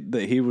appreciate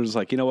that he was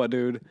like, you know what,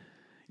 dude,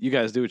 you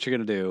guys do what you're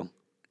gonna do.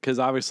 Because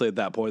obviously at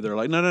that point they're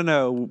like,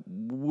 no,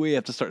 we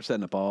have to start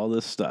setting up all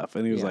this stuff.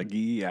 And he was Yeah. like,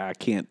 yeah, I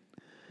can't.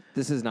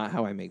 This is not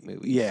how I make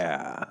movies.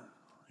 Yeah,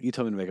 you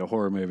told me to make a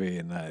horror movie,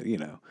 and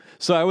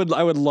So I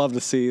would love to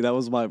see. That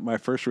was my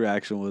first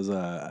reaction was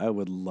I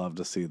would love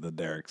to see the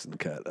Derrickson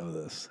cut of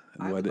this.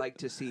 And I would like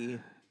to see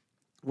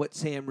what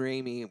Sam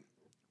Raimi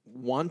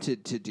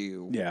wanted to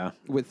do Yeah.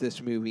 with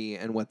this movie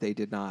and what they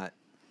did not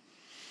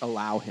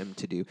allow him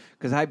to do.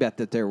 Because I bet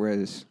that there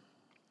was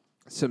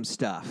some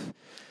stuff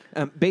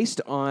based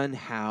on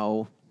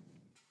how,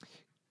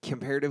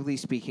 comparatively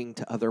speaking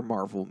to other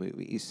Marvel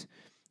movies,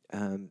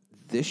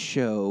 this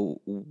show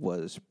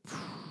was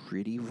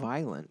pretty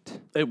violent.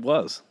 It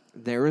was.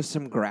 There was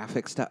some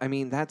graphic stuff. I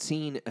mean, that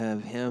scene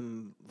of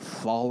him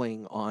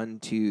falling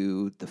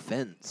onto the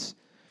fence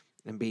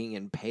and being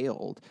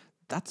impaled,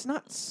 that's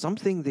not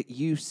something that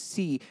you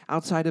see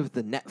outside of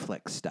the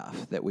Netflix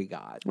stuff that we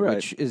got, Right.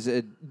 which is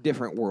a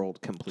different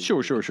world completely.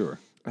 Sure.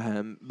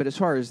 But as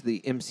far as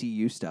the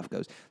MCU stuff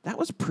goes, that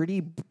was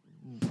pretty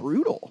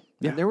brutal.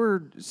 Yeah. And there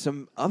were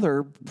some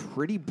other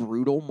pretty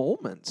brutal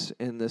moments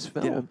in this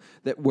film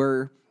that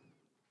were...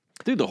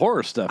 Dude, the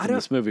horror stuff in don't-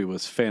 this movie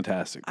was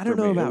fantastic. I don't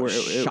for know me. about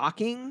It-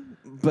 shocking,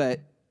 but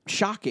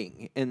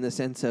shocking in the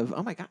sense of,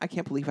 oh my God, I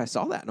can't believe I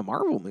saw that in a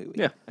Marvel movie.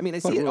 Yeah. I mean, I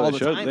Fuck, see it well, all they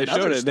the showed- time. They in showed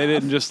other it. They stuff.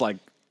 didn't just like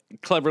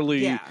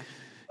cleverly,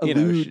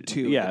 Allude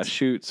to it.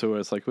 shoot. So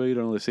it's like, well, you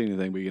don't really see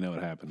anything, but you know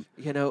what happened.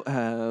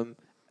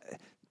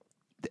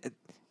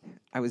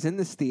 I was in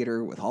this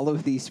theater with all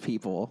of these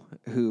people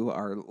who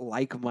are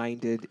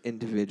like-minded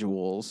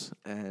individuals,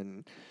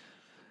 and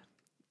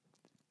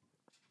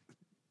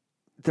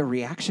the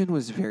reaction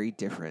was very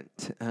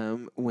different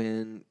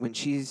when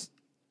she's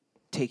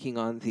taking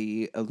on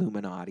the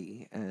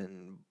Illuminati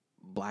and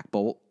Black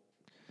Bolt.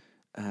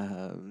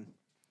 A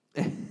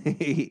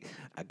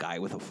guy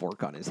with a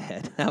fork on his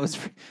head. That was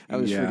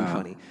pretty Yeah.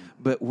 funny.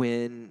 But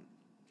when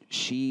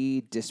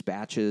she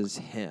dispatches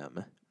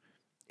him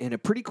in a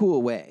pretty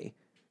cool way,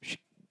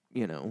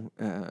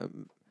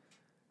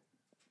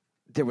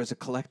 there was a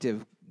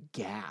collective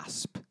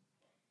gasp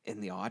in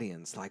the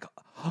audience, like,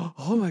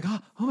 "Oh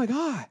my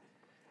God!"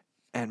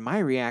 And my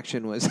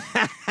reaction was,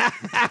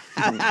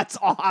 "That's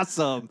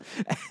awesome!"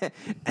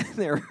 And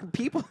there are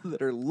people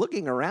that are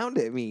looking around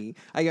at me.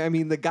 I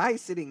mean, the guy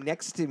sitting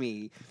next to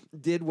me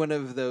did one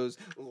of those,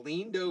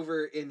 leaned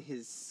over in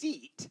his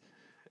seat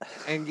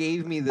and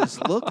gave me this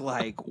look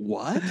like,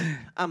 what?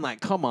 I'm like,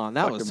 come on,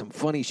 that was some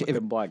funny shit.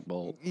 Fucking Black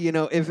Bolt.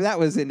 If that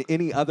was in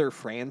any other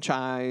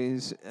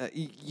franchise,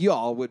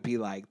 y'all would be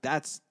like,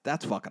 that's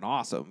fucking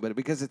awesome. But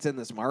because it's in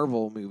this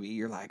Marvel movie,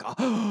 you're like,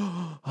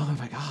 oh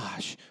my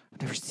gosh,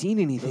 I've never seen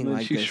anything And then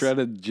like she this.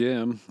 shredded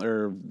Jim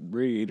or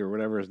Reed or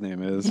whatever his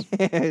name is.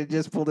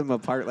 Just pulled him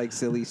apart like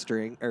silly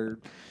string or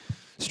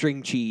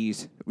string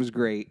cheese. It was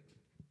great.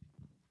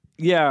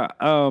 Yeah,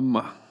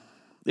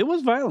 it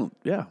was violent.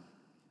 Yeah,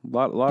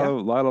 lot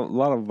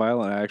of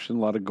violent action, a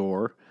lot of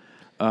gore.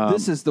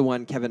 This is the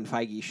one Kevin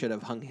Feige should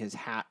have hung his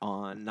hat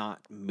on, not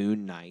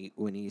Moon Knight,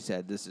 when he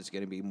said this is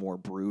going to be more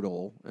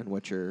brutal than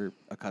what you're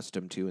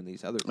accustomed to in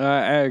these other.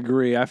 I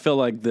agree. I feel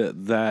like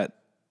that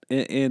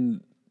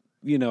in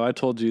I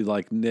told you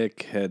like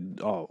Nick had.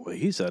 Oh,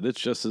 he said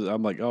it's just.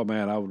 I'm like, oh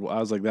man, I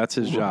was like, that's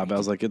his job. I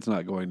was like, it's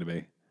not going to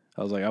be.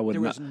 I was like, I would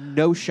There not. was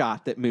no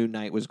shot that Moon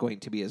Knight was going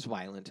to be as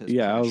violent as.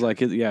 Yeah, I was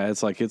Punisher. like,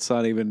 it's like it's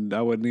not even.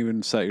 I wouldn't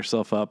even set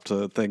yourself up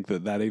to think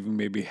that even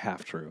may be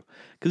half true,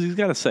 because he's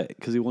got to say it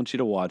because he wants you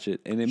to watch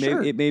it, and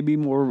Sure. it may be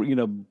more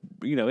and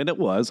it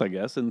was, I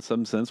guess, in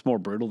some sense more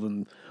brutal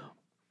than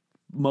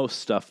most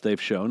stuff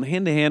they've shown.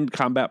 Hand-to-hand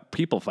combat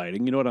people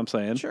fighting, you know what I'm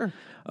saying? Sure.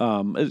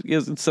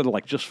 Instead of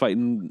like just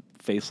fighting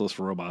faceless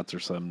robots or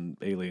some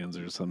aliens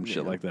or some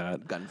shit like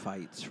that.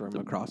 Gunfights from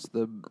across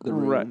the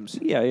Right. rooms.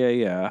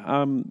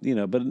 Yeah.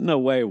 But no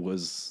way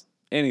was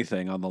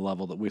anything on the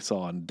level that we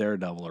saw on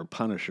Daredevil or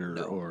Punisher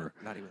or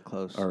Not even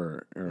close.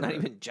 or Not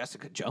even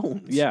Jessica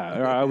Jones. yeah,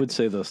 or I would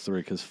say those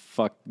three because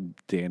fuck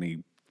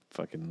Danny,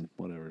 fucking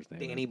whatever his name.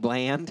 Danny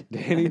Bland.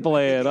 Danny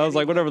Bland. I was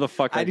like, whatever the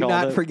fuck I do called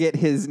not it. forget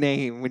his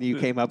name when you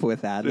came up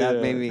with that. That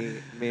Yeah.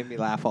 made me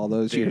laugh all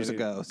those years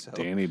ago. So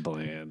Danny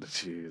Bland.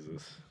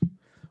 Jesus.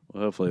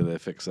 Well, hopefully they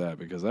fix that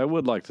because I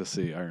would like to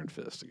see Iron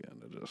Fist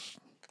again.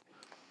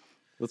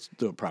 Let's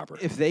do it proper.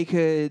 if they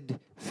could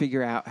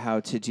figure out how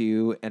to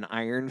do an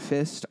Iron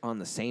Fist on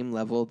the same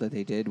level that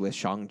they did with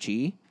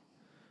Shang-Chi,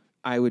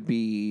 I would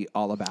be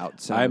all about.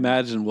 So I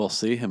imagine we'll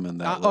see him in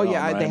that. oh,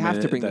 yeah, realm, they right?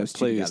 have to bring those two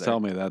Please together. tell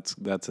me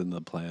that's in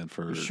the plan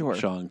for Sure.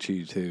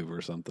 Shang-Chi too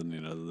or something.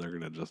 You know, they're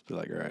gonna just be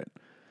like, all right,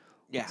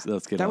 yeah,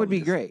 let's get that all would be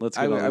these- great. let's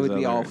I get all would these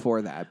be all other-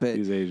 for that. But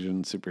these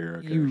Asian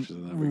superhero you characters.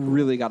 And that'd be cool.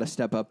 really got to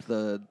step up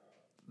the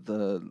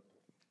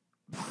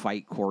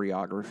fight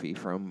choreography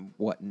from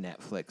what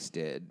Netflix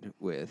did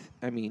with.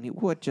 I mean,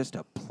 what just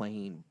a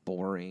plain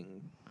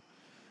boring,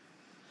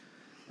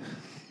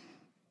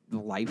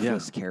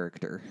 lifeless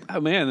character. Oh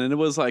man, and it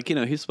was like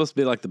he's supposed to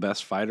be like the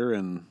best fighter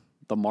in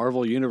the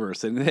Marvel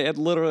universe, and they had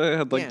literally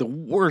had like Yeah. the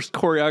worst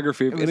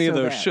choreography of was any of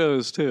so those bad.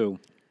 shows too.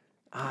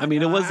 I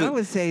mean, it I wasn't.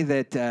 would say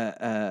that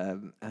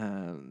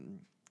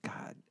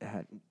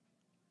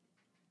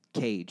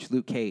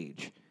Luke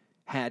Cage,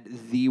 had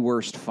the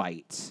worst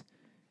fights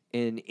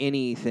in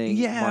anything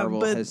Marvel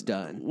but has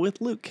done. with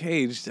Luke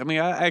Cage. I mean,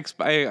 I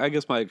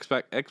guess my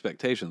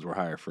expectations were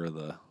higher for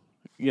the,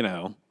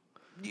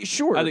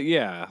 Sure,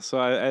 So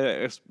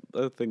I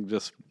think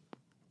just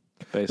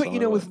based but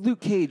on with Luke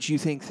Cage, you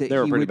think that They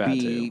were he pretty would bad,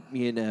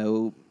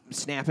 be,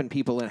 snapping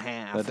people in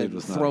half That dude and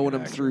was not a throwing good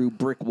them actor. through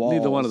brick walls.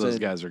 neither one of those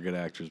and- guys are good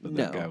actors, but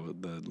that No. guy,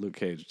 the Luke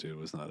Cage dude,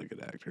 was not a good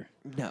actor.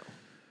 No.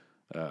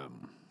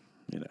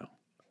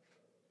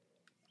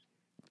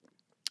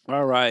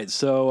 All right,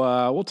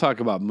 so we'll talk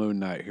about Moon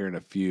Knight here in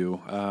a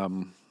few.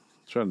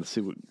 Trying to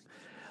see what.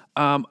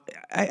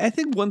 I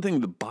think one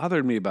thing that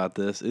bothered me about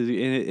this is,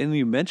 and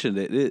you mentioned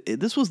it,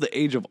 this was the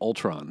age of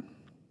Ultron,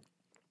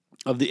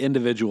 of the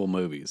individual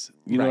movies.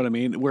 You know Right. what I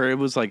mean? Where it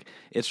was like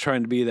it's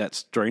trying to be that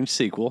strange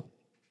sequel,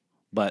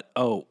 but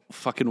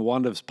fucking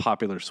Wanda's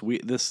popular. So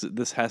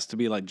this has to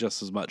be like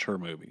just as much her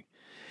movie,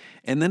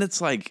 and then it's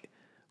like.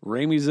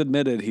 Raimi's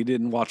admitted he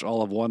didn't watch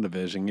all of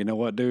WandaVision. You know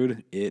what,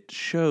 dude? It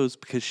shows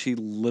because she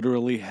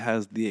literally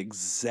has the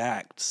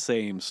exact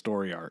same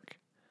story arc.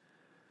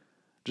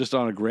 Just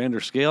on a grander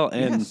scale.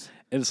 And, Yes.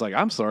 and it's like,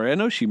 I'm sorry, I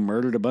know she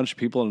murdered a bunch of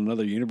people in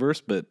another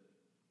universe, but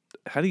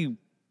how do you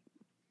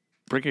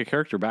bring a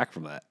character back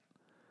from that?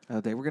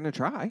 They were going to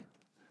try.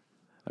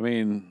 I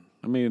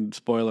mean,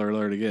 spoiler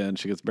alert again,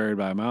 she gets buried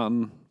by a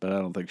mountain, but I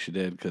don't think she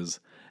did because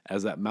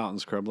as that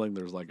mountain's crumbling,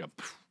 there's like a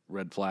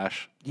red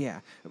flash.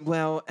 Yeah.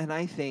 Well, and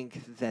I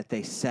think that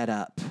they set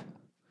up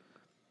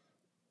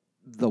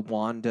the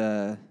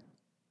Wanda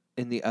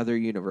in the other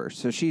universe.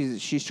 So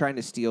she's trying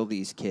to steal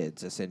these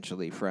kids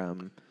essentially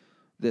from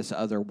this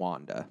other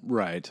Wanda.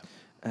 Right.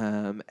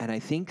 And I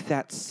think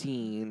that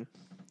scene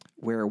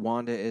where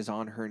Wanda is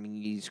on her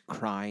knees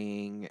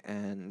crying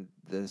and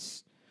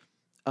this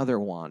other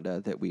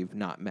Wanda that we've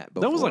not met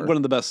before. That was like one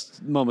of the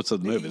best moments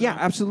of the movie. Yeah,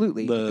 though.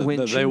 absolutely. The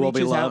When she They Will Be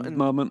reaches out Loved and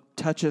moment.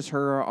 touches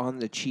her on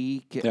the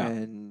cheek Yeah.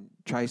 and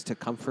tries to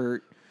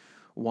comfort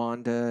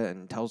Wanda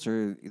and tells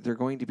her they're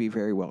going to be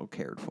very well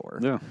cared for.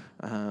 Yeah.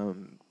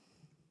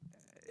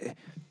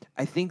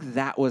 I think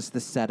that was the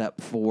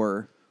setup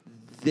for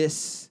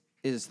this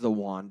is the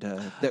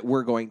Wanda that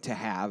we're going to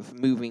have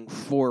moving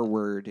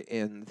forward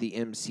in the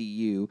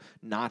MCU,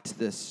 not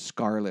this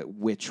Scarlet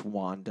Witch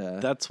Wanda.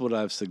 That's what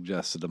I've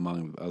suggested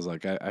among. I was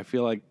like, I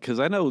feel like, because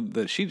I know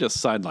that she just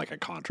signed like a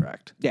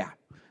contract. Yeah.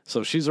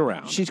 So she's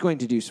around. She's going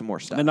to do some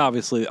more stuff. And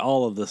obviously,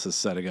 all of this is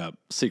setting up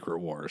Secret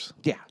Wars.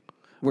 Yeah.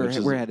 We're is-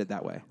 headed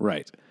that way.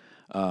 Right.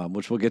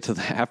 Which we'll get to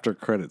the after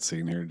credit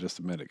scene here in just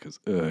a minute because,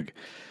 ugh.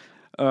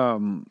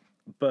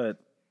 But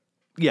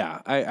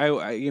yeah,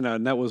 I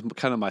and that was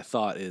kind of my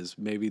thought is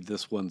maybe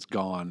this one's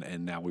gone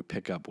and now we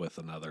pick up with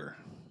another.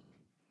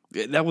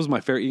 That was my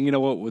favorite. You know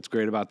what's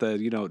great about that?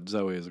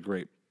 Zoe is a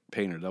great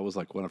painter. That was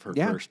like one of her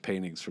Yeah. first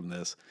paintings from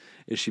this.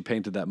 Is she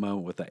painted that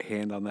moment with that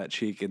hand on that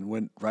cheek,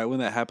 and right when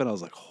that happened, I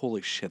was like,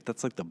 holy shit,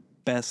 that's like the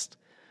best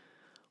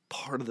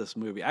part of this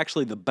movie.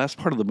 Actually, the best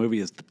part of the movie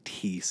is the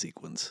tea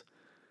sequence.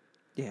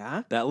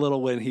 Yeah. That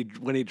little when he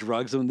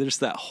drugs him, there's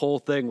that whole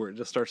thing where it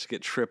just starts to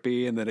get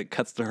trippy, and then it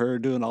cuts to her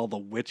doing all the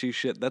witchy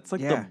shit. That's like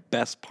Yeah. the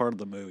best part of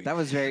the movie. That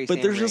was very But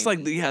Sam there's just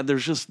Raimi.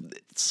 there's just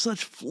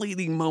such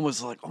fleeting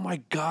moments like, oh my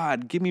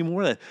god, give me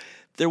more of that.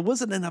 There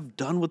wasn't enough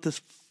done with this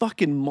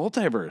fucking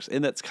multiverse,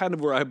 and that's kind of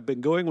where I've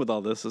been going with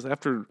all this. Is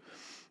after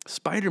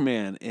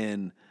Spider-Man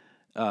and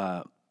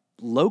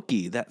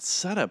Loki, that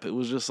setup, it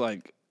was just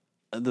like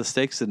the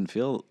stakes didn't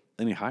feel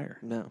any higher.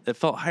 No. It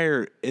felt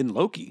higher in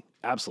Loki,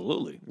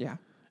 absolutely. Yeah.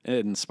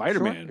 in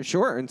Spider-Man.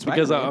 Sure, in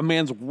Because Spider-Man. a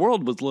man's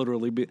world was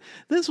literally...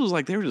 This was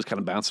like they were just kind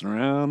of bouncing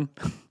around.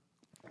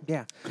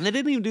 Yeah. And they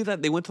didn't even do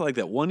that. They went to like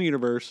that one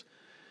universe,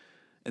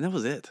 and that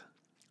was it.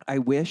 I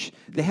wish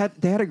they had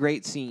a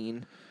great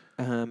scene,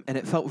 and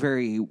it felt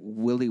very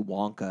Willy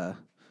Wonka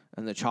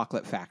and the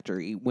Chocolate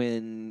Factory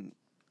when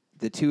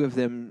the two of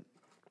them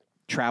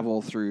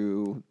travel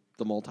through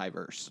the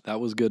multiverse. That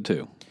was good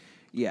too.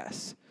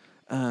 Yes,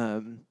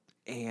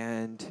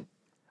 and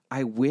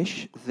I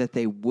wish that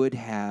they would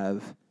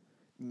have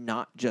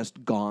not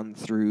just gone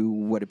through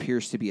what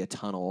appears to be a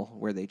tunnel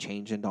where they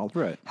change into all.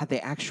 Right. Had they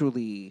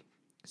actually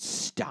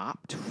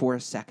stopped for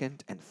a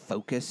second and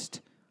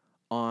focused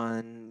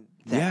on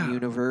that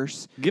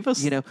universe. Give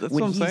us, that's when when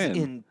what I'm he's saying.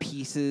 in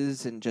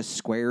pieces and just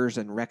squares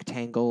and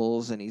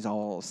rectangles and he's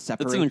all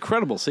separate. It's an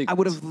incredible sequence. I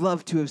would have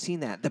loved to have seen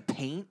that. The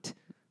paint,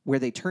 where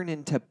they turn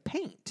into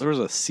paint. There was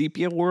a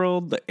sepia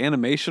world, the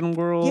animation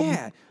world.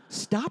 Yeah.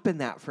 Stop in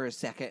that for a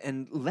second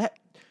and let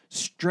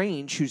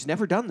Strange, who's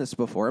never done this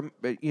before,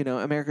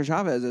 America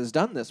Chavez has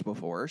done this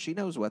before. She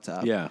knows what's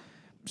up. Yeah.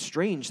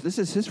 Strange, this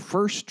is his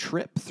first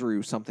trip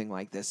through something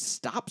like this.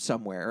 Stop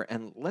somewhere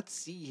and let's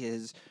see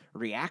his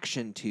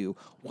reaction to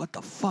what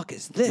the fuck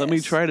is this? Let me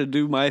try to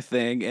do my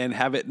thing and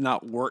have it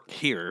not work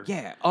here.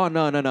 Yeah. Oh,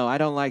 no. I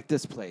don't like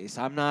this place.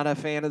 I'm not a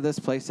fan of this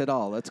place at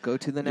all. Let's go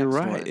to the next You're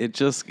right. one. It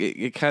just,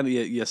 it kind of,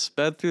 you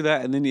sped through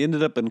that and then you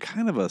ended up in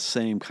kind of a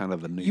same kind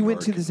of a New York. You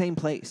went to the same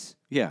place.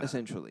 Yeah.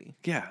 Essentially.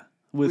 Yeah.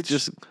 With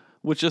just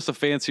a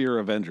fancier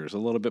Avengers, a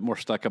little bit more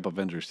stuck up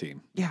Avengers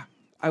team. Yeah.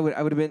 I would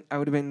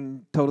have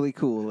been totally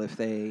cool if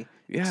they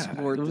Yeah,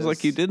 explored it was this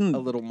like you didn't a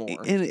little more.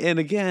 And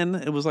again,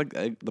 it was like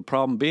the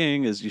problem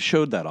being is you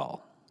showed that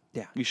all.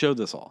 Yeah. You showed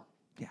this all.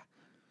 Yeah.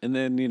 And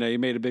then, you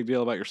made a big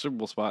deal about your Super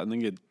Bowl spot and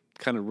then you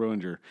kind of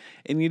ruined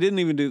and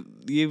you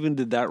even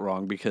did that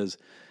wrong because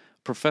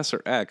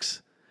Professor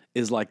X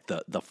is like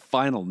the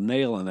final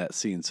nail in that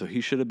scene. So he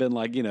should have been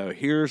like,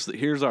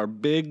 here's our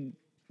big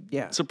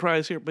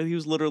surprise here. But he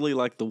was literally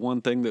like the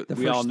one thing that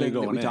we all knew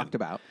going that we in. talked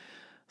about.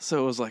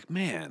 So it was like,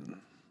 man,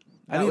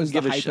 I That was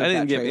didn't the give hype of I didn't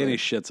that give any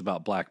trailer. shits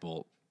about Black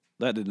Bolt.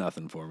 That did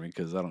nothing for me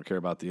because I don't care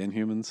about the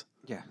Inhumans.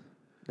 Yeah.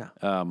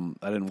 No.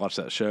 I didn't watch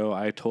that show.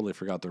 I totally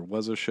forgot there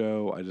was a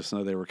show. I just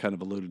know they were kind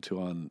of alluded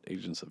to on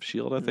Agents of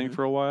S.H.I.E.L.D., I think,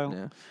 for a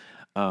while.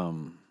 Yeah.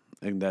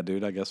 And that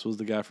dude, I guess, was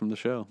the guy from the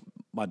show.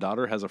 My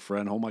daughter has a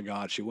friend. Oh, my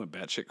God. She went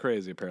batshit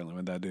crazy, apparently,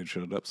 when that dude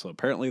showed up. So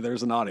apparently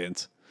there's an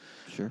audience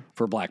Sure.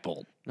 for Black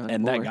Bolt Not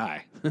and that anymore.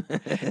 guy.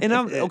 And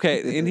I'm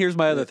okay. And here's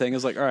my other thing: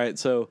 is like, all right,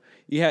 so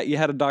you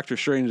had a Doctor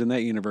Strange in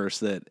that universe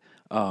that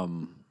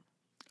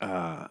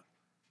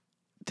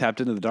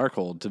tapped into the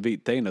Darkhold to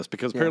beat Thanos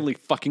because apparently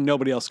fucking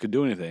nobody else could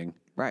do anything,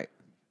 Right.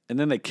 and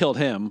then they killed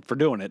him for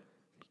doing it.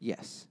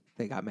 Yes.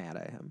 They got mad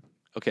at him.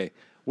 Okay,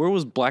 where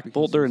was Black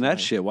Bolt he during was that lying.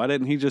 shit? Why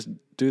didn't he just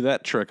do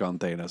that trick on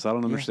Thanos? I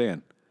don't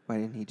understand. Why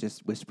didn't he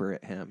just whisper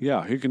at him?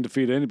 Yeah, he can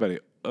defeat anybody.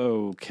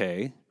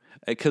 Okay,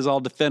 because I'll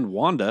defend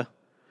Wanda.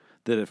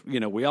 That if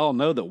we all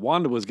know that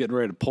Wanda was getting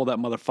ready to pull that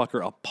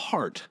motherfucker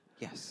apart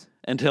Yes.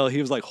 until he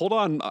was like, "Hold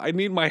on, I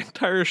need my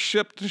entire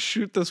ship to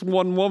shoot this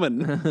one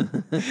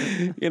woman."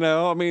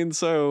 I mean,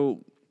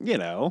 so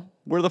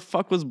where the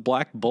fuck was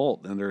Black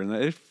Bolt? And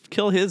they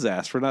kill his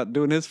ass for not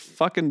doing his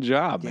fucking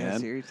job, Yeah, man.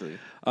 seriously.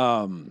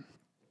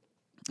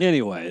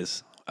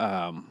 Anyways,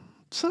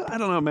 so I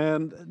don't know,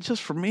 man.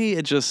 Just for me,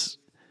 there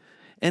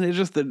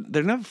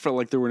never felt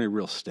like there were any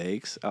real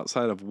stakes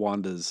outside of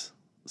Wanda's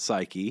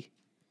psyche.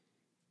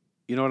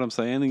 You know what I'm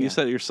saying? And you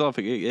said it yourself.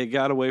 It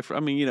got away from. I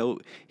mean,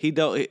 he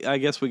dealt. I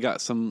guess we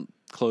got some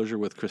closure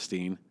with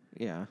Christine.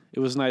 Yeah. It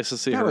was nice to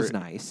see her. That was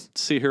nice.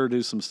 See her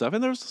do some stuff,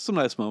 and there was some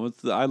nice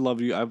moments. I love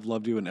you. I've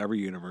loved you in every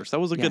universe. That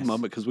was a good Yes.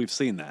 moment because we've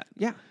seen that.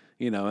 Yeah.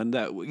 And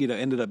that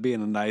ended up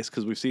being a nice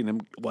because we've seen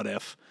him. What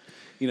if?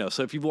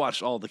 So if you've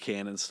watched all the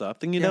canon stuff,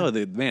 then know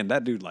that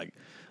that dude like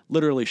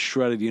literally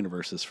shredded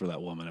universes for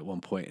that woman at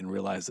one point and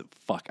realized that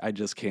fuck, I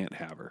just can't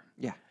have her.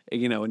 Yeah.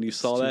 And you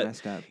saw too that.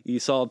 messed up. You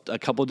saw a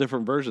couple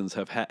different versions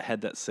have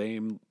had that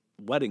same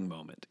wedding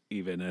moment,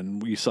 even,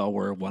 and you saw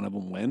where one of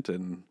them went,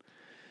 and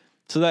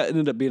so that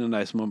ended up being a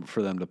nice moment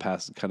for them to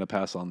pass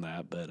on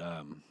that. But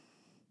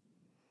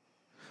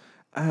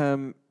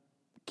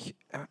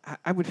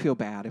I would feel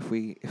bad if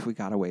we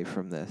got away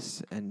from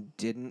this and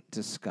didn't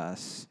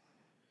discuss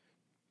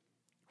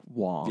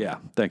Wong. yeah,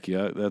 thank you.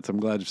 I'm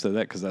glad you said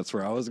that because that's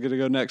where I was going to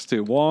go next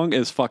too. Wong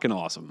is fucking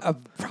awesome.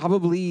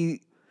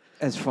 Probably,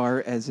 as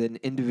far as an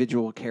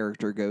individual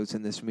character goes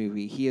in this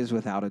movie, he is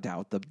without a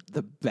doubt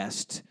the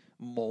best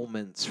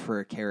moments for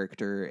a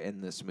character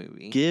in this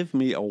movie. Give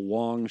me a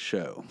Wong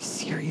show.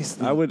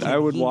 Seriously, I would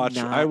can he watch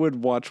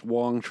not-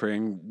 Wong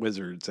train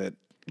wizards at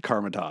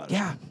Carmitage.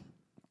 Yeah.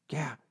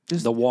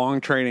 Just The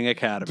Wong Training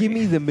Academy. give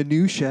me the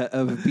minutia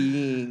of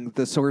being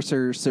the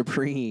Sorcerer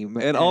Supreme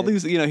and all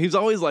these, he's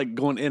always like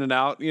going in and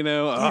out,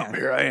 Oh,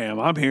 here I am.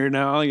 I'm here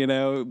now,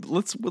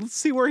 Let's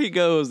see where he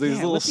goes. These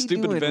little what's he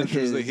stupid doing with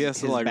adventures that he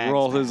has his to like bags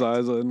roll his packed?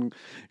 eyes and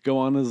go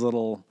on his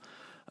little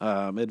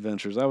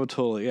adventures. I would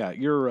totally,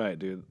 you're right,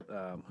 dude.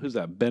 Who's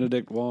that?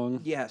 Benedict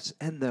Wong? Yes,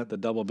 and The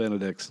double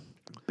Benedicts.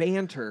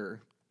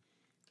 banter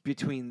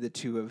between the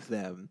two of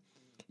them.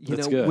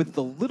 That's good. With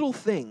the little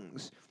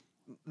things,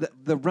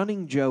 the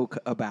running joke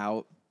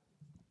about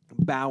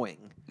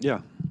bowing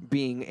Yeah.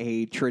 being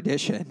a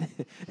tradition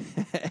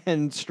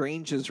and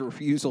Strange's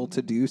refusal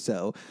to do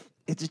so.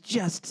 It's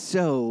just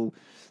so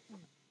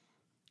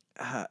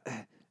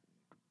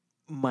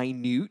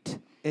minute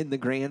in the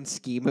grand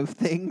scheme of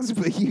things,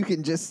 but you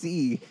can just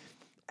see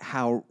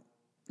how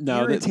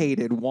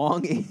irritated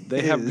Wong is.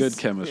 They have good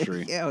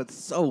chemistry. Yeah, it's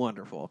so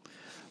wonderful.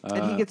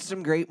 And he gets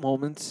some great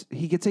moments.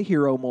 He gets a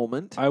hero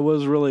moment. I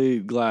was really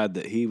glad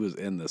that he was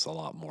in this a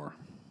lot more.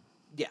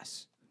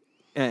 Yes.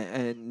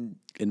 And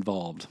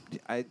Involved.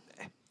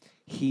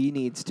 he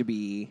needs to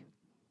be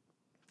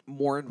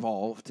more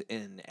involved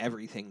in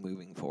everything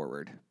moving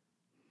forward.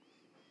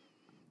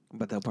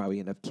 But they'll probably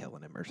end up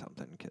killing him or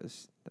something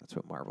because that's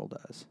what Marvel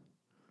does.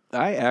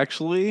 I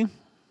actually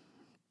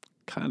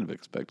kind of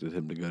expected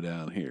him to go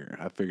down here.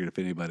 I figured if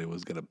anybody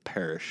was going to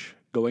perish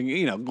going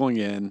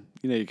in,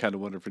 you kind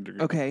of wonder if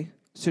it. Okay.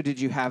 So did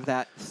you have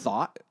that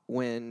thought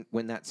when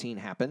that scene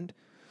happened?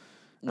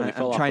 When he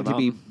fell I'm off trying the to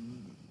be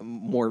mountain.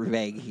 more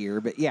vague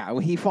here, but yeah,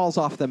 when he falls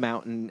off the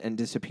mountain and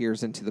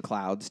disappears into the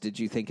clouds, did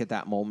you think at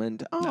that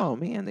moment, oh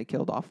man, they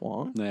killed off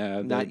Wong?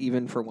 Nah, Not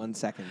even for 1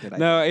 second did I.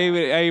 No, think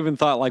that. I even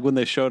thought like when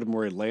they showed him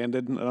where he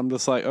landed, and I'm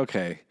just like,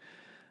 okay.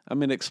 I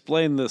mean,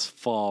 explain this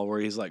fall where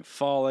he's like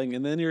falling,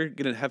 and then you're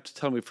gonna have to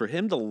tell me for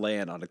him to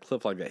land on a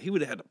cliff like that, he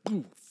would have had to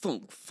boom,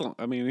 thunk, thunk.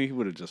 I mean, he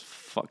would have just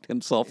fucked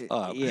himself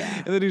up. Yeah.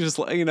 And then he's just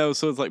like,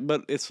 so it's like,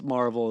 but it's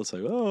Marvel. It's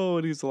like, oh,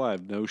 and he's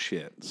alive. No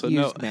shit. So He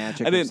no used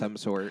magic I of didn't. some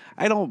sort.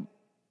 I don't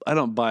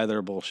buy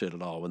their bullshit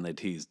at all when they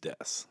tease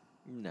deaths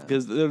No.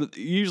 because they're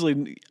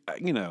usually, I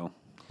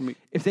mean,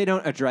 If they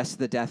don't address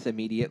the death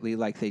immediately,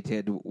 like they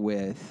did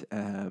with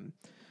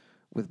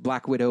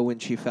Black Widow when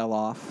she fell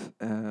off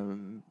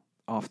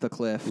the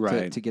cliff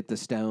Right. to get the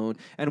stone,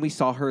 and we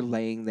saw her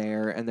laying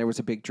there, and there was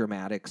a big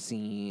dramatic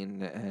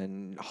scene,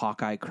 and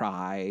Hawkeye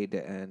cried,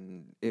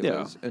 and it Yeah.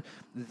 was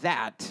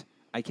that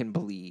I can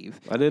believe.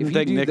 I didn't If you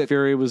think do Nick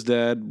Fury was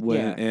dead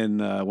Yeah.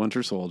 in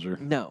Winter Soldier.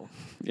 No.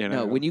 You No,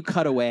 know? when you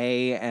cut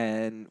away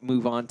and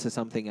move on to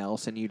something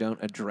else and you don't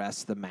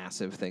address the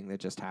massive thing that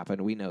just happened,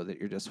 we know that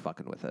you're just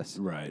fucking with us.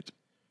 Right.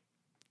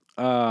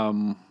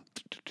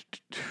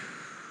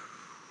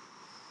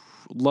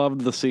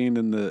 Loved the scene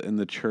in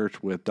the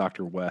church with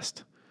Dr.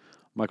 West,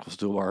 Michael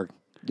Stuhlbarg.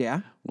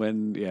 Yeah?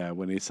 When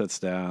he sits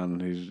down,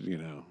 he's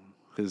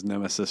his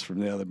nemesis from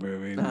the other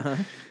movie.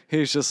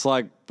 He's just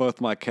like, both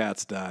my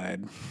cats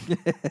died,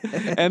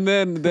 and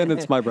then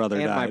it's my brother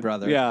And died. my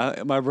brother.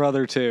 Yeah, my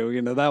brother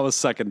too. That was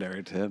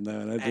secondary to him though,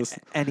 and I just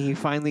And he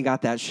finally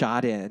got that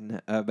shot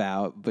in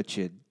about, but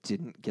you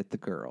didn't get the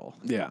girl.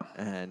 yeah.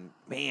 And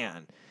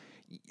man,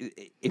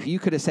 if you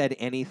could have said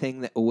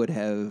anything that would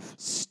have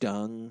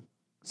stung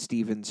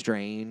Stephen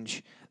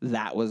Strange,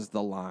 that was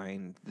the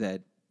line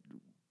that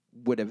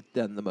would have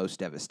done the most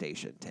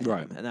devastation to him.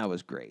 Right. And that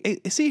was great. Hey,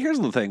 see, here's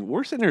the thing.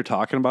 We're sitting here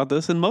talking about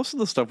this, and most of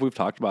the stuff we've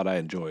talked about, I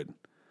enjoyed.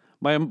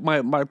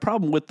 My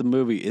problem with the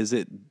movie is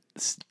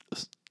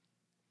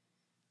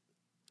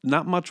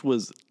not much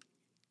was,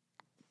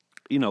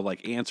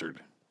 like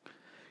answered,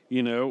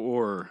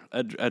 or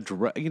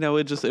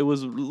it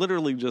was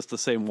literally just the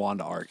same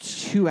Wanda arc.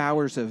 2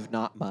 hours of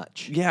not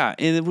much. Yeah,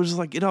 and it was just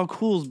like it all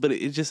cools, but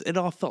it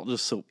all felt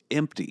just so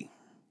empty,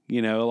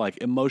 like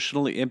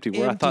emotionally empty.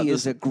 Where Empty I thought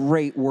is a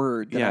great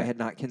word that Yeah. I had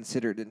not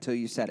considered until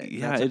you said it.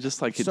 Yeah, That's it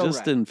just like it so just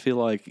right. didn't feel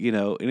like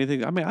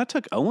anything. I mean, I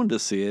took Owen to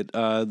see it,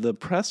 the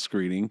press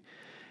screening,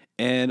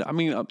 and I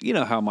mean,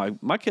 how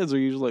my kids are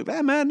usually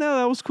like, man, no,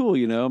 that was cool.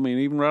 I mean,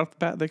 even right off the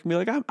bat, they can be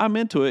like, I'm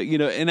into it.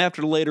 And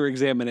after later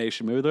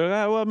examination, maybe they're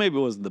like, well, maybe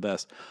it wasn't the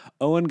best.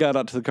 Owen got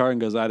out to the car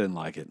and goes, I didn't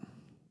like it.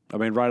 I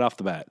mean, right off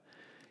the bat,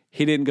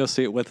 he didn't go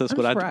see it with us, I'm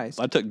but surprised.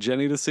 I took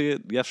Jenny to see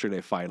it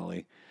yesterday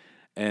finally.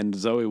 And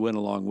Zoe went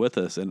along with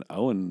us, and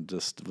Owen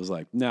just was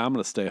like, "No, I'm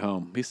going to stay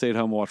home." He stayed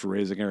home and watched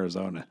Raising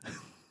Arizona.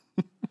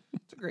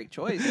 It's a great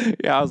choice.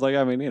 Yeah, I was like,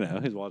 I mean,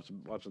 he's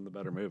watching the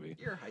better movie.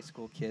 Your high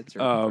school kids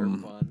are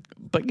fun.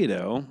 But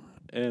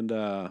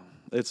and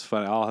it's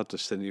funny. I'll have to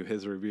send you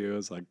his review.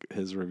 It's like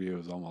his review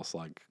is almost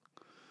like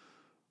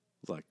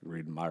it's like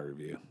reading my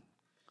review.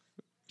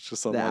 It's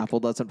just The apple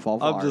doesn't fall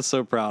far. I'm just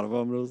so proud of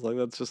him. It was like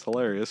that's just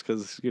hilarious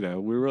because we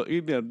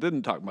really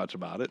didn't talk much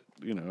about it.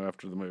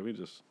 After the movie,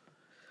 just.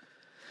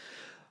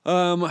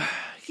 I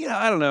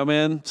don't know,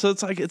 man. So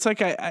it's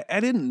like I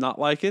didn't not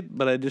like it,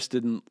 but I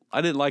didn't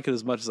like it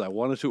as much as I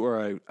wanted to, or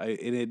and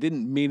it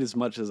didn't mean as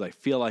much as I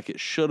feel like it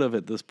should have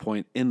at this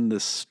point in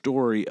the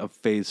story of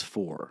Phase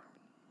 4.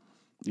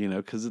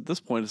 Because at this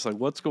point it's like,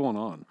 what's going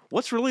on?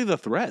 What's really the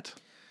threat?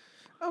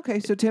 Okay,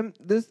 so Tim,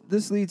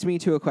 this leads me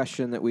to a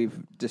question that we've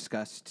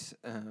discussed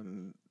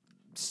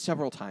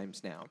several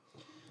times now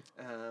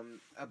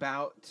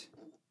about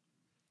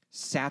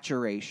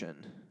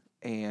saturation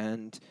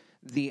and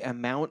the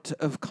amount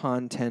of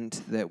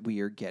content that we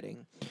are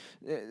getting.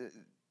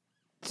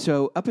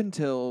 So up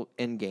until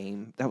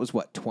Endgame, that was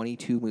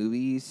 22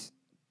 movies,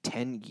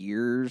 10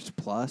 years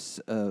plus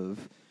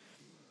of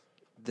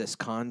this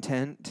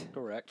content.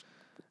 Correct.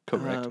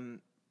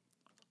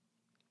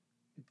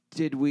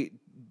 did we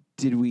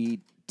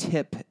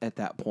tip at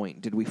that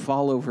point? Did we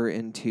fall over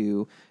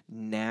into,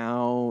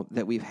 now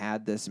that we've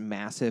had this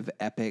massive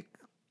epic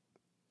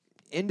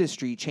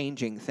industry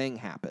changing thing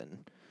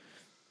happen,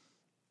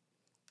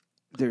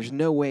 there's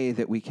no way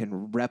that we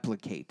can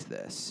replicate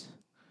this?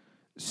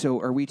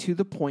 So are we to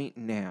the point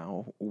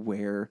now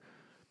where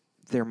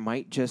there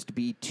might just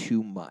be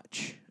too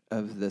much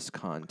of this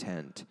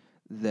content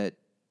that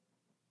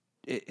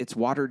it's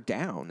watered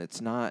down?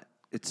 It's not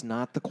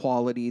the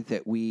quality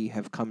that we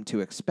have come to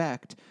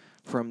expect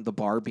from the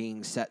bar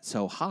being set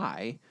so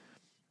high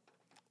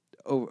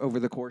over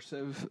the course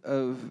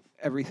of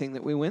everything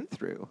that we went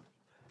through.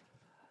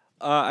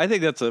 I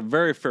think that's a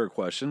very fair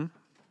question.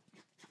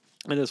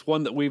 And it's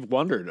one that we've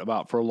wondered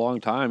about for a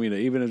long time,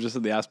 even just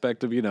in the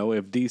aspect of, if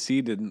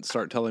DC didn't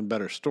start telling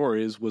better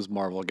stories, was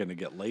Marvel going to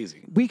get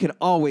lazy? We can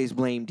always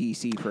blame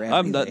DC for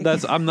everything.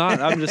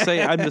 I'm just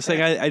saying,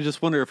 I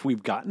just wonder if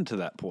we've gotten to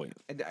that point.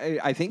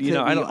 I think that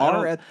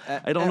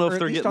I don't know if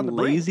they're getting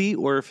lazy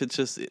or if it's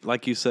just,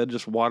 like you said,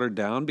 just watered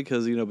down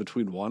because,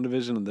 between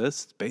WandaVision and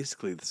this, it's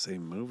basically the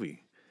same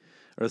movie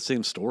or the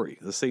same story,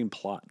 the same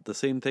plot, the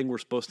same thing we're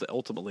supposed to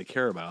ultimately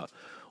care about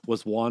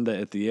was Wanda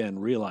at the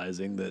end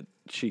realizing that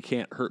she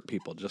can't hurt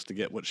people just to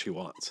get what she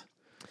wants.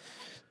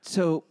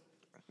 So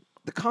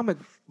the comic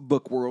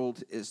book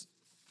world is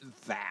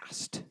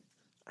vast.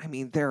 I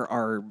mean, there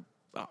are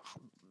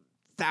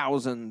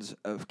thousands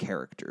of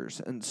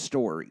characters and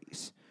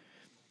stories.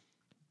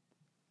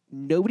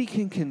 Nobody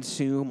can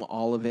consume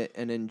all of it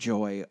and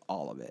enjoy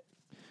all of it.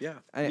 Yeah.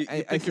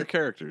 I think your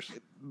characters.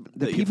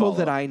 The people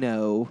that I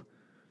know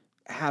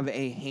have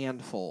a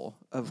handful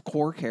of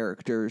core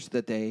characters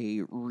that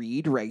they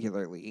read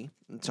regularly.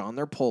 It's on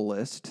their pull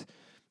list.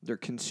 They're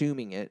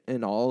consuming it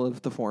in all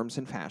of the forms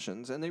and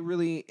fashions, and they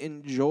really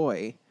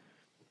enjoy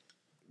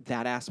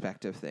that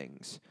aspect of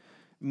things.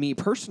 Me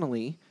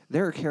personally,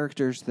 there are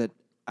characters that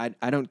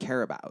I don't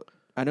care about.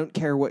 I don't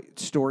care what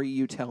story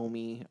you tell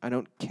me. I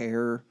don't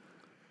care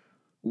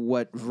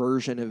what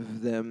version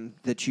of them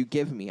that you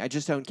give me. I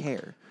just don't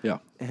care. Yeah.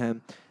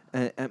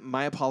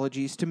 My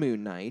apologies to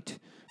Moon Knight,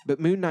 but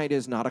Moon Knight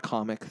is not a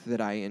comic that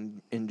I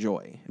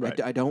enjoy.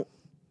 Right. I don't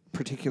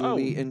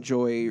particularly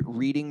enjoy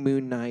reading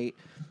Moon Knight,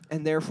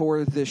 and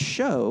therefore this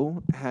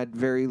show had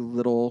very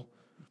little.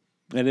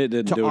 And it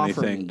didn't do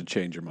anything me to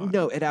change your mind.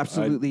 No, it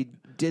absolutely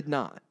did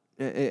not.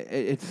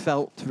 It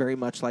felt very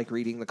much like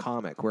reading the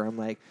comic, where I'm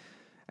like,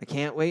 I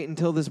can't wait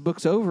until this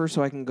book's over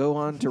so I can go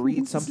on to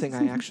read something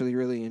I actually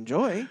really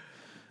enjoy.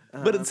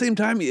 But at the same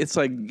time, it's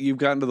like you've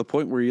gotten to the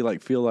point where you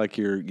feel like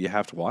you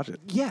have to watch it.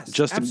 Yes,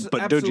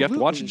 but dude, you have to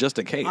watch it just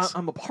in case.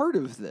 I'm a part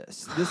of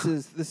this. This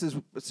is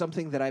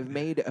something that I've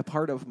made a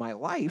part of my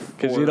life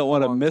because you don't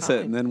want to miss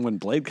it. And then when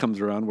Blade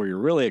comes around, where you're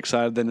really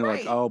excited, then you're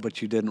like, oh,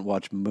 but you didn't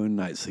watch Moon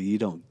Knight, so you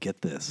don't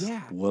get this.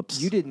 Yeah,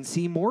 whoops. You didn't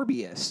see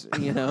Morbius,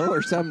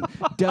 or some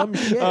dumb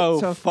shit. Oh,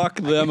 so fuck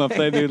them if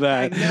they do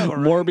that. I know, right?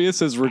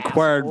 Morbius is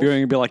required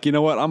viewing and be like, you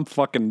know what? I'm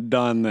fucking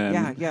done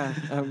then. Yeah.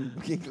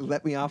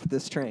 Let me off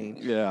this train.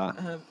 Yeah.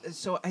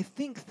 So I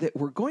think that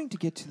we're going to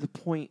get to the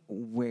point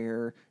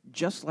where,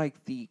 just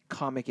like the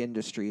comic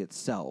industry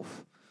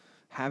itself,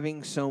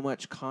 having so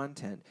much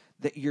content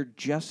that you're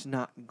just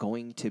not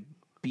going to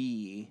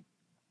be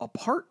a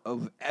part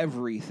of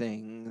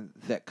everything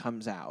that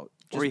comes out.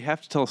 Or you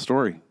have to tell a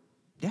story.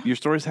 Yeah. Your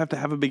stories have to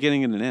have a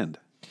beginning and an end.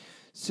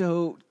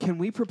 So can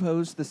we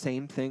propose the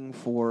same thing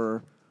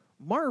for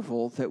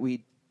Marvel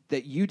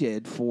that you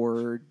did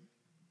for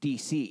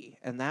DC?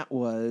 And that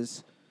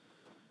was,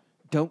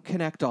 don't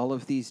connect all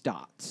of these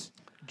dots.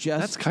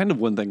 That's kind of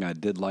one thing I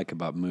did like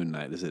about Moon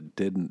Knight, is it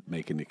didn't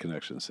make any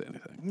connections to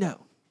anything.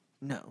 No,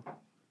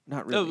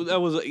 not really. That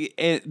was,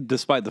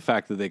 despite the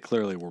fact that they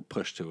clearly were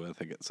pushed to it, I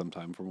think, at some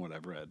time from what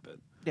I've read. But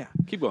yeah,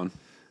 keep going.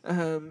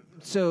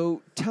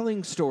 So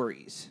telling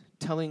stories,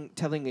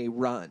 telling a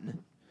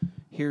run.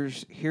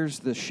 Here's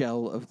the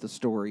shell of the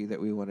story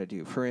that we want to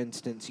do. For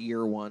instance,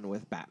 year one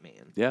with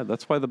Batman. Yeah,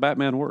 that's why the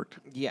Batman worked.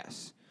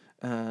 Yes.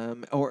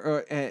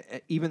 Or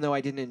even though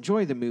I didn't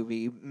enjoy the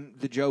movie,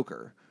 The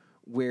Joker,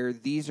 where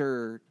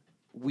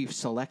we've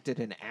selected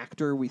an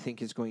actor we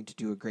think is going to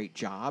do a great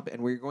job,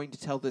 and we're going to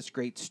tell this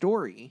great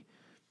story,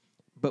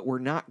 but we're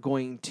not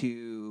going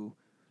to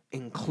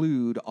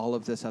include all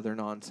of this other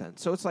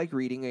nonsense. So it's like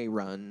reading a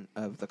run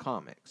of the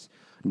comics.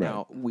 Right.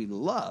 Now, we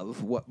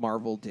love what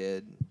Marvel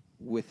did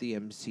with the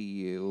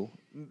MCU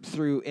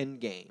through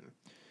Endgame,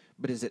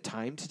 but is it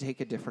time to take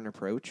a different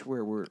approach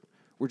where we're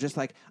just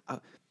like...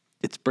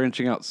 it's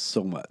branching out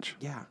so much.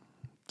 Yeah.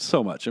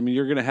 So much. I mean,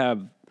 you're going to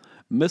have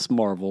Miss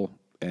Marvel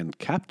and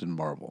Captain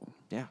Marvel.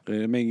 Yeah.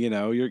 I mean,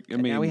 now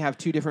we have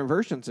two different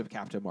versions of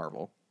Captain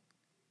Marvel.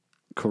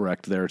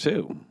 Correct there,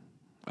 too.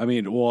 I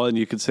mean, well, and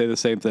you could say the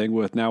same thing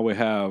with, now we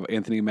have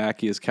Anthony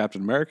Mackie as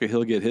Captain America.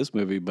 He'll get his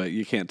movie, but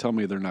you can't tell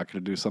me they're not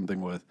going to do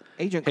something with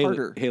Agent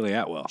Carter. Haley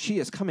Atwell. She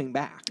is coming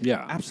back.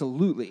 Yeah.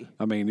 Absolutely.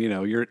 I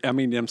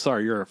mean, I'm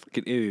sorry, you're a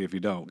fucking idiot if you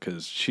don't,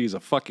 because she's a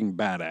fucking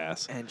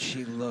badass. And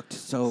she looked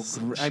so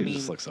great. She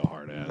just looked so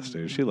hard ass,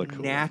 dude. She looked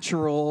cool.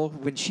 Natural.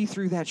 When she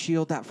threw that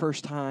shield that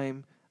first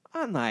time,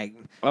 I'm like,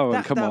 Oh, and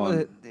that- come that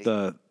on.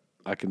 was-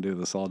 I can do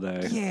this all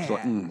day. Yeah. It's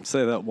like,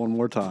 say that one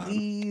more time.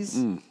 please,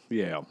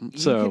 Yeah. you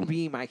So, can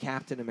be my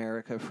Captain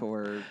America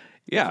for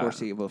Yeah. the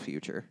foreseeable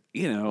future.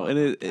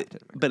 and Captain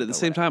but at America, the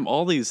same time,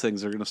 all these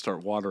things are going to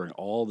start watering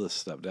all this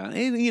stuff down.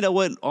 And you know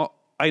what?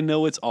 I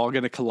know it's all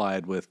going to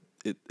collide with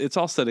it. It's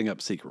all setting up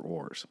Secret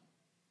Wars.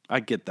 I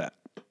get that.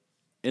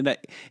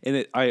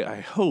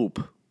 I hope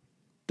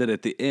that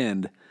at the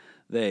end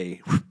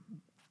they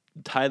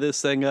tie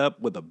this thing up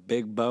with a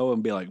big bow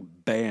and be like,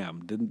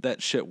 bam, didn't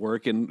that shit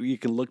work? And you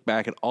can look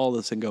back at all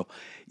this and go,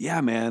 yeah,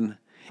 man,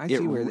 I see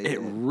where they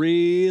it did.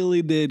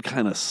 really did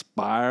kind of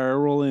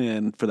spiral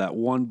in for that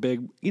one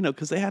big,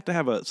 because they have to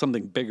have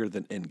something bigger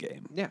than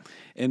Endgame. Yeah.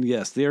 And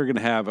yes, they're going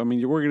to have, we're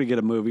going to get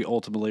a movie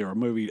ultimately, or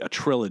a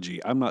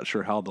trilogy. I'm not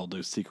sure how they'll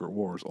do Secret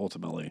Wars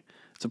ultimately.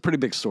 It's a pretty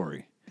big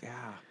story.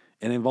 Yeah.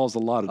 And it involves a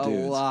lot of A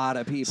dudes. lot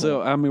of people. So,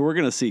 we're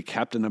going to see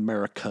Captain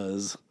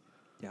America's,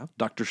 Yeah.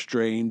 Doctor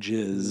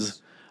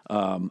Strange's,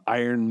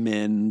 Iron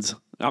Men's,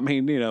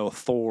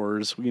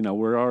 Thor's,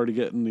 we're already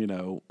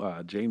getting,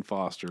 Jane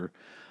Foster.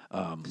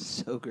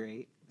 So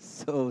great.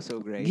 So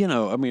great. They're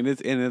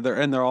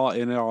all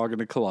going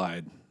to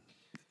collide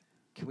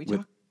Can we with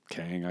talk?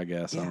 Kang, I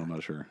guess. Yeah. I'm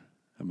not sure.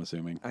 I'm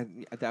assuming.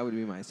 That would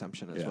be my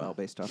assumption as Yeah. well,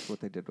 based off what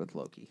they did with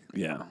Loki.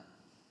 Yeah.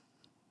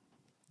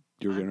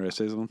 You were going to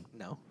say something?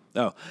 No.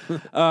 Oh,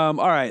 all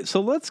right.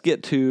 So let's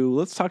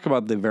talk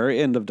about the very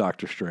end of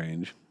Doctor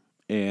Strange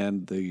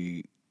and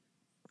the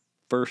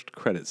first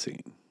credit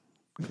scene,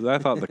 because I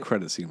thought the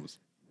credit scene was,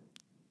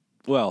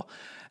 well,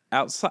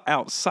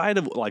 outside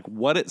of like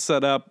what it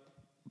set up,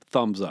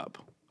 thumbs up.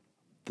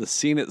 The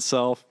scene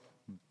itself,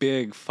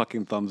 big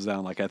fucking thumbs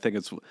down. Like I think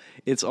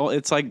it's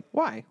like,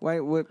 Why?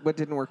 What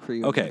didn't work for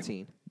you in okay, that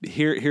scene?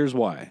 here's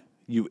why.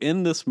 You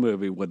end this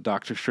movie with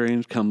Doctor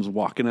Strange comes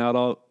walking out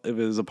of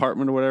his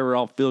apartment or whatever,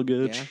 all feel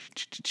good. Yeah.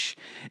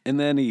 And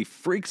then he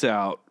freaks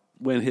out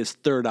when his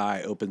third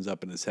eye opens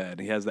up in his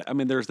head. He has that.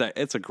 There's that.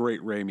 It's a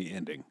great Raimi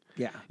ending.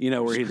 Yeah.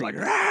 Where he's like,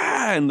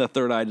 ah, and the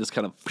third eye just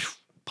kind of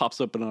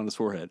pops open on his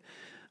forehead.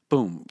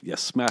 Boom. You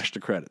smash the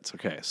credits.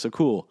 Okay. So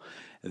cool.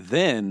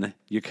 Then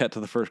you cut to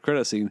the first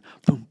credit scene.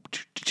 Boom.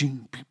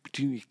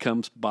 He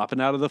comes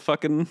bopping out of the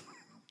fucking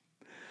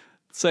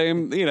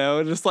same,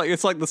 just like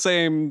it's like the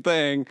same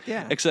thing.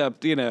 Yeah.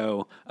 Except,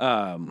 Cleo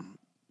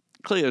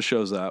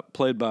shows up,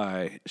 played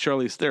by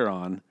Charlize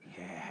Theron.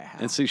 Yeah.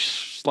 And she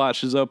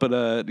slashes open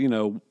a,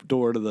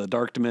 door to the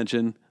dark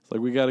dimension. It's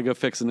like, we got to go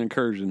fix an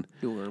incursion.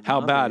 How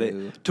about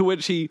it? To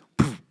which he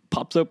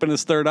pops open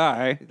his third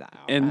eye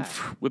and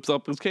whips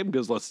up his cape and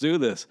goes, let's do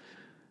this.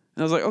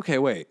 And I was like, okay,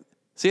 wait.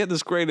 So he had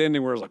this great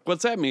ending where I was like,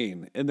 what's that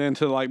mean? And then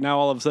to like now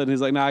all of a sudden he's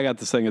like, I got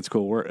this thing. It's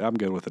cool. I'm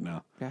good with it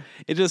now. Yeah.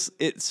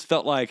 It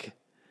felt like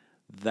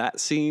that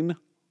scene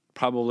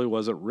probably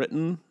wasn't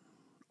written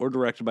or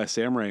directed by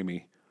Sam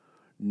Raimi,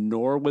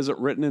 nor was it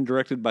written and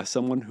directed by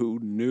someone who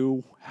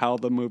knew how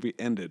the movie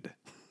ended.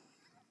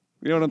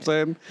 You know what I'm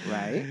saying?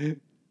 Right.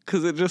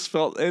 Because it just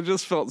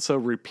felt so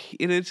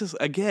repeat. And it's just,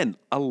 again,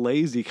 a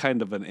lazy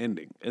kind of an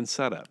ending and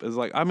setup. It's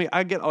like,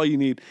 I get all you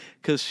need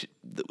because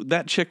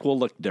that chick will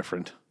look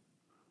different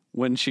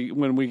when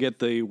we get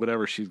the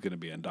whatever she's going to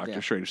be in, Doctor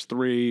Strange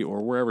 3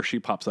 or wherever she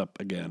pops up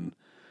again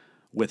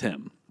with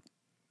him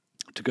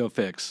to go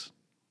fix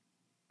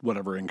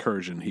whatever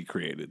incursion he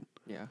created.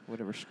 Yeah.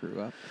 Whatever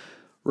screw up.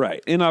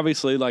 Right. And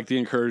obviously, like the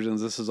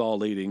incursions, this is all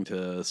leading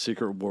to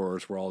Secret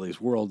Wars where all these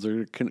worlds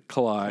are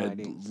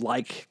collide,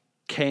 like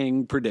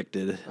Kang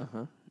predicted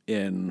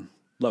in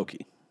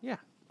Loki. Yeah.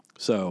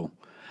 So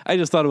I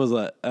just thought it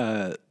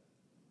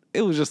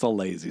was just a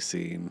lazy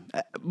scene.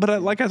 But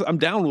I'm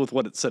down with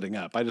what it's setting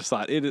up. I just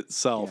thought it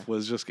itself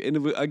was just,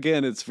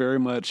 again, it's very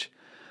much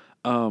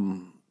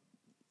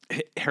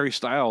Harry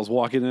Styles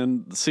walking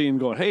in the scene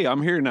going, hey,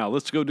 I'm here now.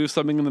 Let's go do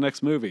something in the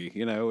next movie.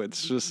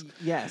 It's just,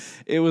 yes,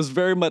 it was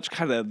very much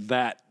kind of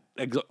that,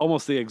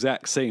 almost the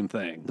exact same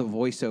thing. the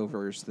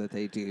voiceovers that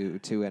they do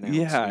to announce.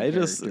 Yeah, new it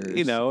just,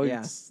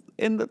 characters.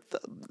 and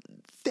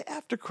the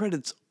after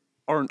credits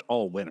aren't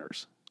all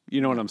winners. You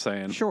know what I'm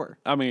saying? Sure.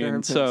 I mean, There have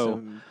been so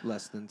some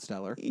less than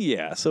stellar.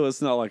 yeah, so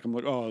it's not like I'm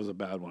like, oh, it was a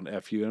bad one.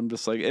 F you. I'm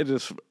just like, it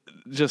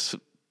just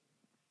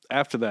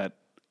after that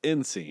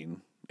end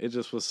scene, it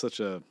just was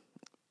such a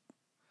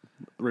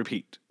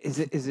repeat. Is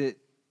it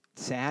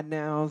sad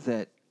now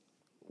that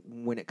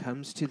when it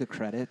comes to the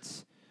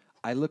credits,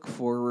 I look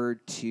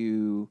forward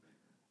to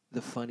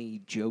the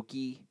funny,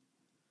 jokey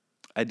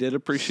I did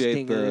appreciate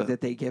stinger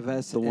that they give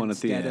us the one at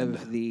the instead end.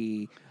 of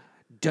the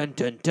dun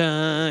dun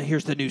dun.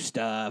 Here's the new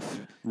stuff.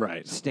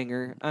 Right.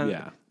 Stinger.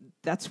 Yeah.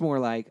 That's more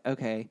like,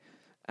 okay,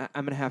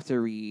 I'm gonna have to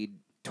read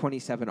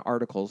 27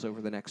 articles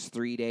over the next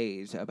 3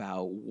 days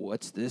about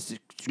what's this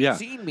Yeah.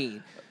 scene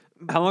mean.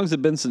 How long has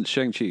it been since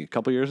Shang-Chi? A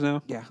couple years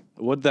now? Yeah,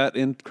 What'd that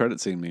end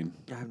credit scene mean?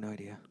 I have no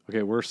idea.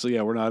 Okay, we're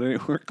not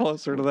anywhere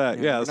closer to that.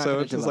 Yeah, Yeah, we're not so gonna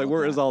it's just like, develop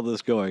where is that. all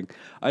this going?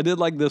 I did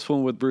like this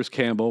one with Bruce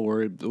Campbell,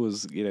 where it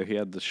was, he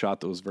had the shot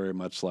that was very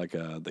much like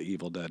the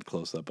Evil Dead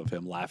close up of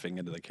him laughing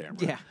into the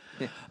camera.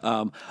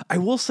 Yeah. I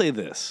will say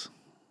this: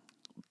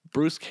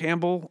 Bruce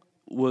Campbell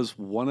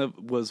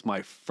was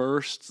my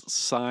first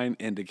sign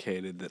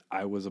indicated that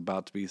I was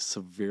about to be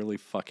severely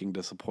fucking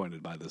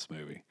disappointed by this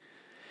movie.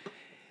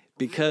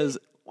 Because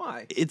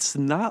Why? it's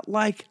not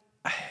like,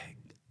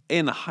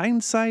 in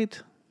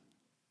hindsight,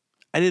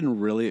 I didn't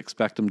really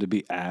expect him to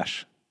be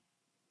Ash.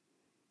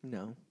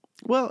 No.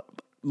 Well,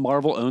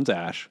 Marvel owns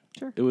Ash.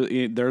 Sure.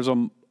 There's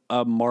a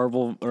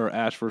Marvel or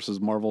Ash versus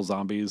Marvel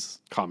Zombies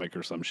comic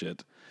or some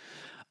shit.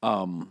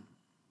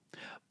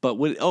 But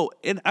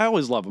and I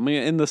always love him. I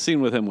mean, and the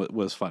scene with him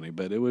was funny,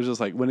 but it was just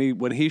like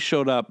when he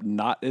showed up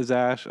not as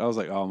Ash, I was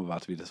like, oh, I'm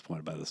about to be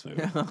disappointed by this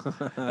movie.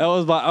 I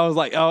was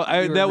like, oh,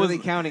 You were that really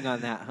was counting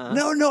on that, huh?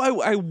 no,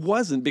 I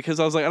wasn't,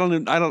 because I was like,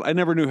 I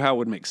never knew how it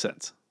would make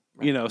sense,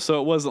 you know. So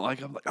it wasn't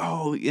like I'm like,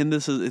 oh, and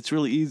it's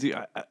really easy,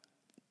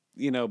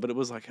 but it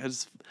was like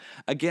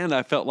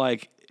I felt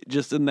like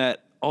just in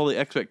that all the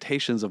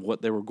expectations of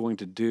what they were going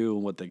to do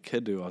and what they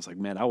could do, I was like,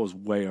 man, I was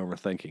way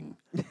overthinking.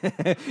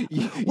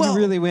 you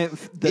really went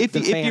If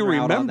fan you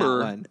route on that remember,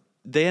 one.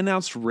 they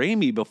announced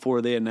Raimi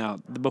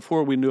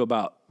before we knew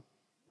about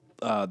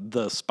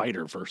the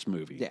Spider-Verse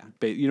movie. Yeah.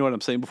 But you know what I'm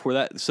saying? Before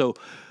that, so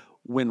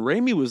when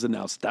Raimi was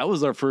announced, that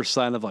was our first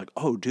sign of like,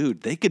 oh,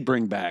 dude, they could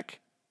bring back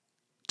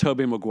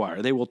Tobey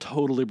Maguire. They will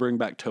totally bring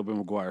back Tobey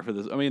Maguire for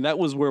this. I mean, that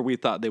was where we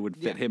thought they would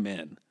fit him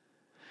in.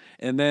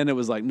 And then it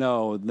was like,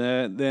 no.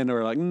 Then they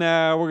were like,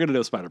 nah, we're gonna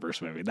do a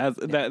Spider-Verse movie.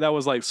 That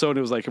was like, Sony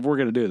was like, if we're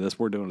gonna do this,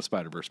 we're doing a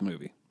Spider-Verse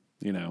movie.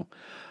 You know,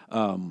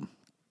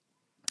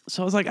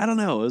 so I was like, I don't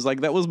know. It was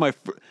like that was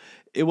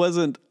it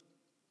wasn't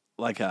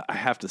like I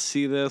have to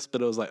see this,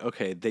 but it was like,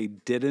 okay, they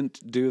didn't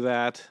do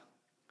that,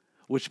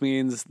 which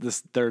means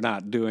they're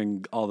not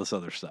doing all this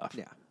other stuff.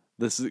 Yeah.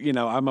 This is,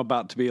 I'm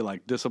about to be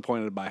like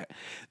disappointed by it.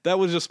 That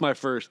was just my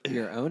first.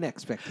 Your own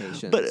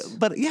expectations.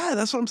 But yeah,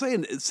 that's what I'm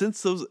saying.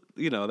 Since those,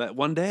 that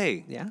one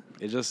day, Yeah.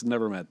 it just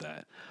never met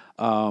that.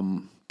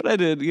 But I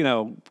did,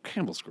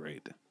 Campbell's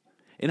great,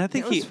 and I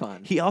think It was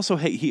fun. he also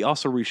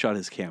reshot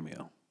his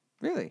cameo.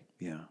 Really?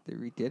 Yeah, They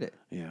redid it.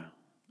 yeah,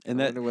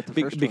 and I that wonder what the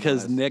first one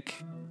because was.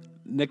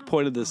 Nick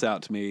pointed this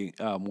out to me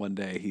one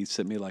day. He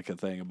sent me like a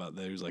thing about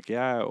that. He was like,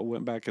 "Yeah, I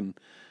went back and,"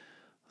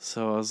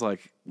 so I was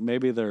like,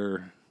 maybe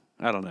they're.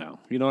 I don't know.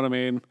 You know what I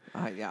mean?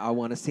 I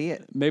want to see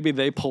it. Maybe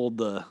they pulled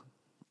the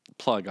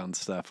plug on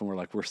stuff and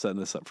we're setting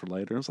this up for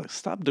later. I was like,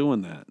 stop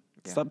doing that.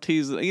 Yeah. Stop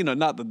teasing.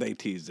 Not that they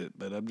teased it,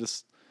 but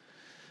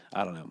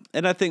I don't know.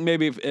 And I think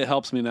maybe it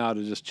helps me now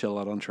to just chill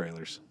out on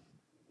trailers.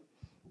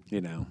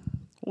 We'll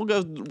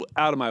go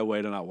out of my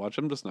way to not watch.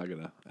 I'm just not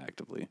going to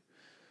actively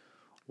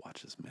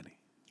watch as many.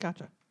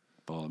 Gotcha.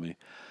 Follow me.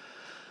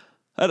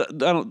 I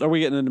don't. Are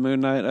we getting into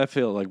Moon Knight? I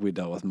feel like we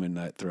dealt with Moon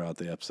Knight throughout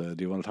the episode.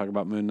 Do you want to talk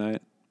about Moon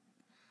Knight?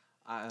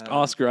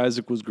 Oscar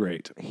Isaac was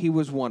great. He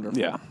was wonderful.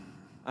 Yeah.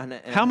 And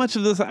How much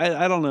of this?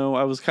 I don't know.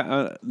 I was kind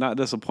of not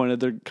disappointed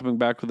they're coming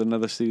back with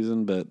another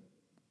season, but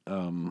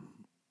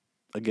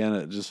again,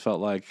 it just felt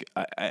like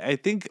I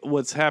think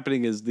what's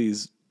happening is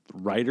these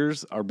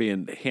writers are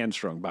being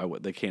hamstrung by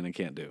what they can and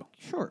can't do.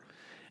 Sure.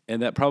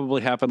 And that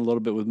probably happened a little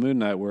bit with Moon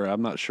Knight, where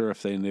I'm not sure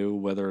if they knew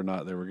whether or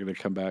not they were going to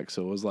come back.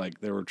 So it was like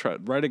they were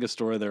writing a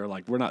story. They were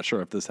like, we're not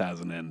sure if this has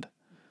an end.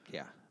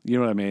 Yeah. You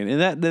know what I mean?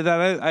 And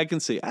that I can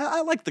see.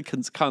 I like the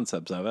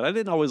concepts of it. I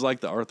didn't always like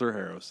the Arthur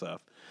Harrow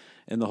stuff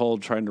and the whole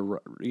trying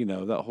to,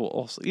 that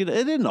whole, it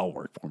didn't all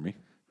work for me.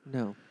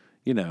 No.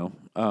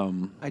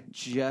 I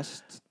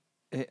just,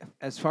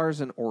 as far as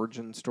an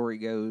origin story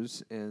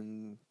goes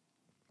in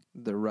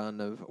the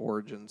run of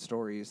origin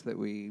stories that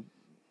we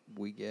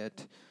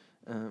get,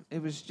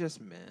 it was just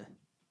meh.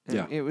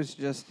 Yeah. It was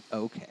just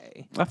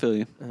okay. I feel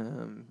you.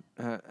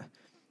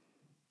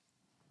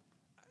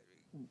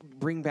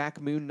 Bring back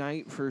Moon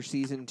Knight for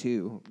season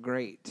 2.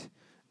 Great.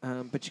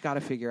 But you got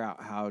to figure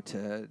out how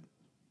to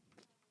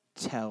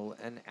tell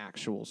an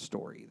actual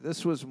story.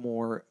 This was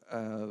more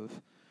of,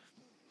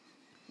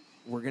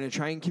 we're going to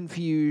try and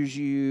confuse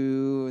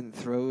you and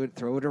throw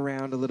it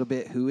around a little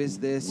bit. Who is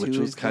this? Which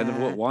Who was is kind that?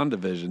 of what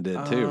WandaVision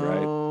did too,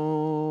 right?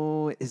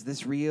 Oh, is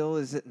this real?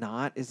 Is it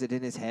not? Is it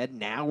in his head?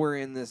 Now we're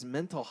in this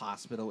mental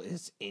hospital.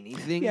 Is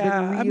anything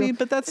been real? I mean,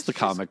 but that's It's the just-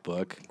 comic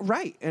book.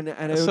 Right, and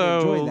I would So,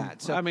 enjoy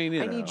that. So I mean,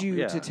 I need you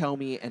yeah. to tell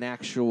me an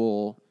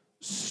actual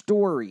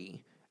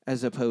story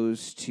as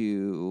opposed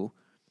to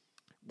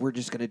we're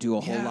just going to do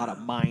a whole lot of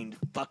mind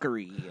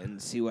fuckery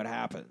and see what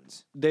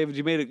happens. David,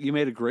 you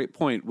made a great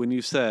point when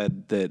you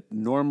said that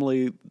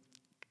normally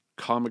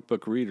comic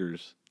book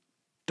readers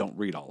don't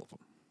read all of them.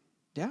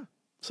 Yeah.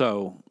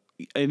 So,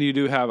 and you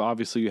do have,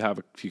 obviously, you have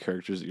a few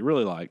characters that you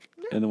really like,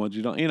 and the ones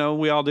you don't.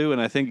 We all do,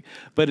 and I think,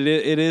 but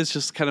it is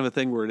just kind of a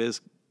thing where it is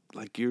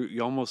like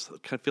you almost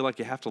kind of feel like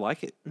you have to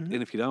like it, and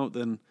if you don't,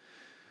 then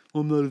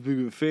I'm not as big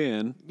of a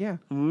fan. Yeah.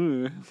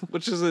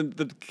 Which isn't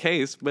the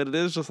case, but it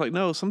is just like,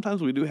 no,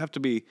 sometimes we do have to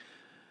be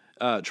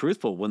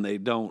truthful when they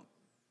don't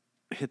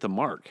hit the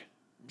mark.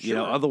 Sure.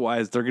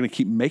 Otherwise they're going to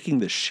keep making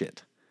this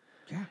shit.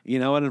 Yeah.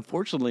 And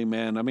unfortunately,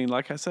 man, I mean,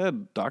 like I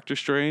said, Doctor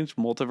Strange,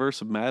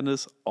 Multiverse of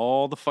Madness,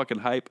 all the fucking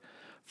hype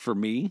for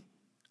me,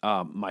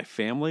 My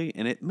Family,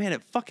 and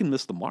it fucking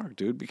missed the mark,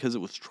 dude, because it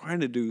was trying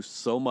to do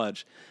so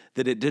much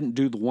that it didn't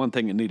do the one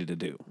thing it needed to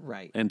do.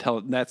 Right. And tell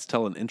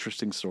an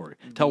interesting story.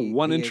 Tell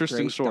one Be a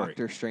interesting great story.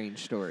 Doctor Strange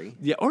story.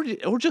 Yeah,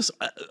 or just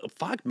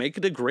fuck, make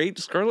it a great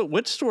Scarlet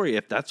Witch story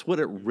if that's what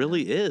it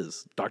really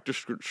is. Doctor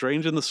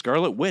Strange and the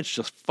Scarlet Witch,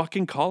 just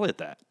fucking call it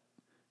that.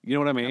 You know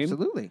what I mean?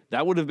 Absolutely.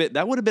 That would have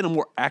been a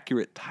more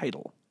accurate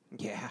title.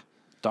 Yeah.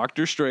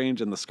 Doctor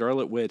Strange and the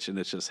Scarlet Witch, and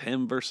it's just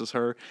him versus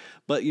her.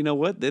 But you know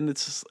what? Then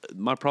it's just,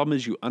 my problem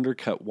is you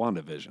undercut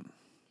WandaVision.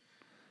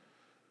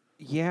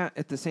 Yeah,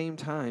 at the same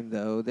time,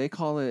 though, they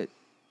call it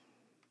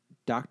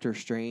Doctor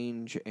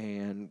Strange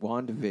and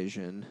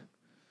WandaVision.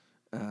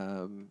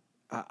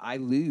 I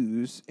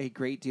lose a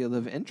great deal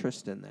of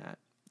interest in that.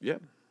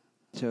 Yep.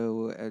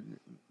 So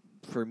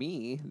for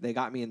me, they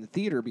got me in the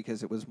theater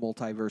because it was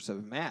Multiverse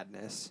of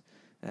Madness.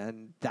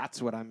 And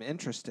that's what I'm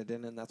interested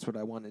in, and that's what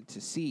I wanted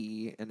to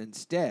see. And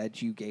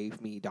instead, you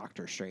gave me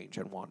Doctor Strange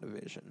and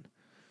WandaVision.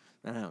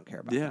 And I don't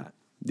care about that.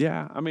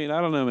 Yeah. I mean, I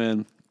don't know,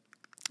 man.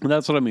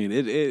 That's what I mean.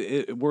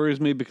 It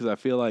worries me because I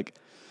feel like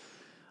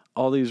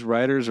all these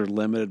writers are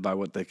limited by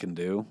what they can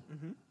do.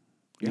 Mm-hmm.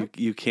 Yep.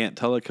 You can't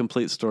tell a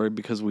complete story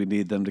because we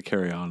need them to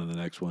carry on in the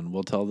next one.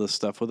 We'll tell this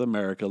stuff with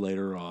America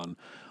later on.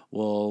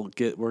 We're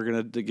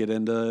gonna get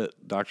into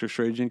Doctor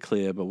Strange and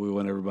Clea, but we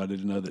want everybody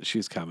to know that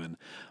she's coming.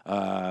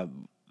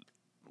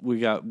 We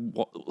got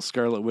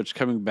Scarlet Witch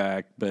coming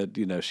back, but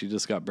she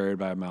just got buried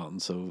by a mountain,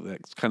 so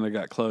that kind of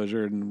got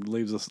closure and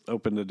leaves us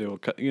open to do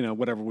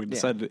whatever we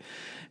decided.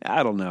 Yeah.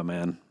 I don't know,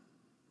 man.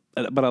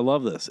 But I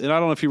love this. And I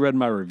don't know if you read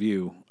my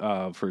review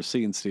for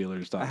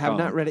SceneStealers.com. I have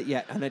not read it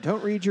yet, and I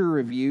don't read your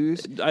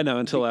reviews. I know,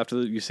 until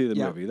after you see the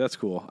movie. That's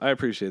cool. I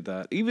appreciate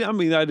that.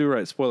 I do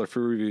write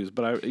spoiler-free reviews,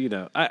 but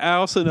I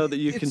also know that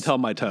you can tell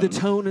my tone. The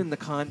tone and the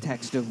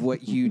context of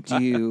what you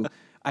do,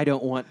 I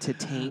don't want to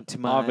taint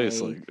my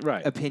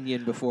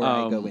opinion before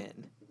I go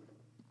in.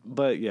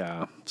 But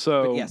yeah,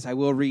 so... But yes, I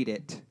will read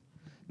it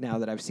now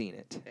that I've seen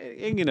it.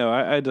 And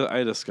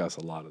I discuss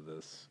a lot of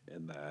this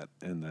and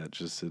that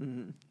just...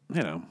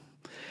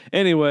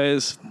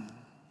 Anyways,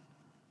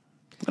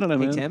 I don't know,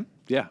 man. Hey, Tim?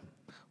 Yeah.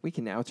 We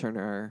can now turn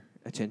our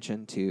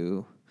attention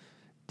to...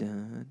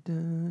 And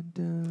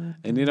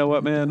you know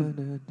what,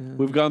 man?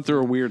 We've gone through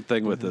a weird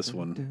thing with this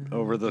one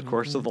over the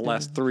course of the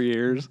last 3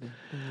 years.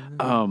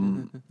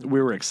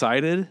 We were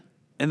excited,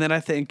 and then I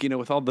think,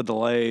 with all the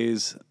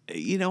delays,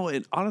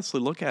 and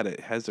honestly, look at it.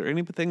 Has there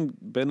anything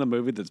been a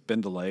movie that's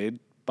been delayed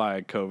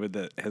by COVID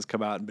that has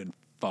come out and been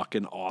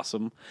fucking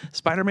awesome?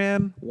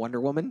 Spider-Man?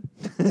 Wonder Woman?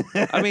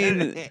 I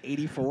mean...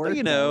 84?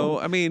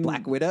 I mean...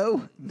 Black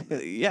Widow?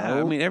 Yeah, No.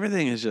 I mean,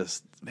 everything is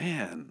just,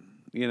 man...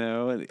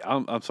 and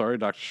I'm sorry,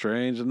 Doctor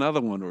Strange,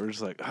 another one where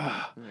it's like,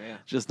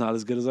 just not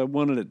as good as I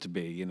wanted it to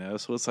be,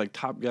 So it's like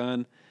Top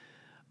Gun.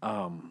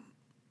 I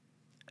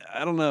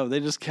don't know. They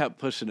just kept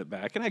pushing it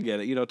back. And I get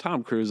it.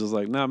 Tom Cruise is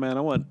like, nah, man,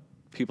 I want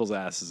people's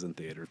asses in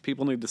theaters.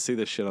 People need to see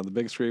this shit on the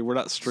big screen. We're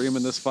not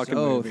streaming this fucking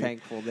movie. So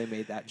thankful they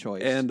made that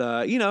choice. And,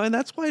 and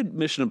that's why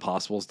Mission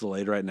Impossible is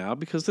delayed right now,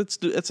 because it's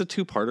a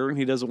two-parter, and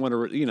he doesn't want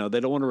to, they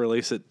don't want to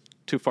release it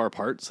too far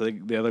apart. So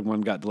the other one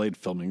got delayed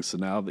filming. So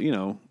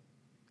now,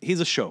 he's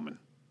a showman.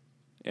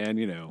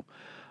 And,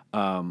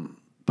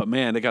 but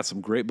man, they got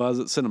some great buzz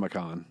at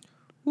CinemaCon.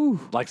 Woo.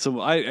 Like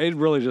it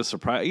really just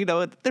surprised,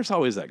 there's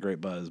always that great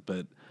buzz,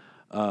 but,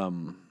 I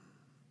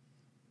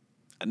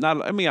don't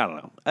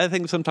know. I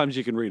think sometimes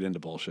you can read into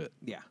bullshit.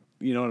 Yeah.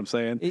 You know what I'm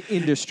saying?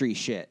 Industry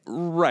shit.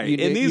 Right.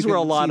 And these were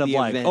a lot of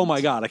like, event. Oh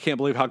my God, I can't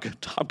believe how good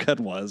Top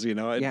Gun was.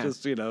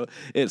 Just,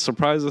 it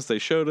surprised us. They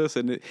showed us.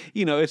 And,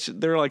 it's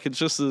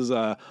just as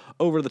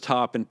over the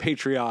top and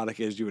patriotic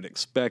as you would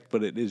expect,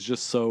 but it is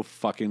just so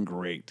fucking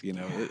great.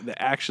 The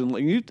action.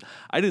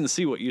 I didn't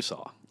see what you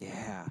saw.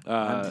 Yeah.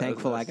 I'm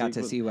thankful I got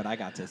to see what I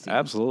got to see.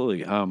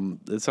 Absolutely.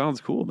 It sounds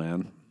cool,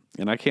 man.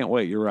 And I can't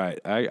wait. You're right.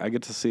 I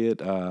get to see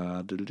it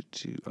on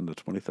the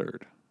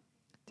 23rd.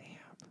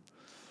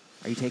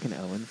 Are you taking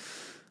Owen?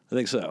 I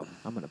think so.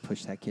 I'm gonna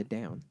push that kid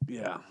down.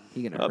 Yeah.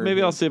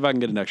 Maybe I'll see if I can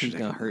get an extra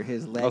ticket. He's gonna hurt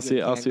his leg. I'll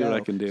see what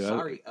I can do.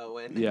 Sorry,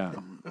 Owen. Yeah.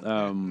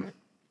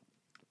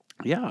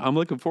 Yeah, I'm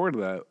looking forward to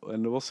that,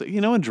 and we'll see.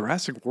 In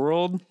Jurassic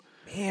World,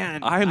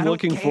 man, I'm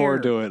looking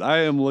forward to it. I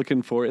am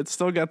looking for it. It's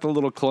still got the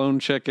little clone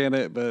chick in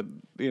it, but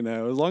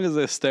as long as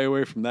they stay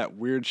away from that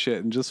weird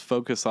shit and just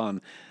focus on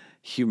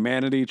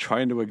humanity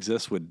trying to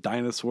exist with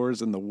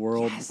dinosaurs in the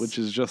world, which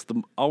is just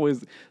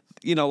always,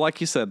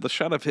 like you said, the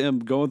shot of him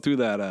going through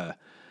that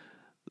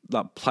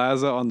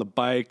plaza on the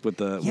bike with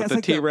the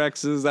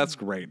T-Rexes, that's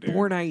great, dude.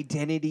 Bourne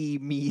Identity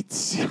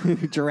meets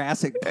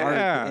Jurassic Park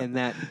and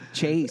that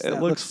chase.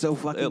 That looks so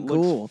fucking cool. It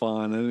looks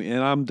fun,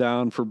 and I'm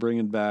down for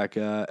bringing back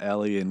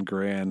Ellie and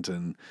Grant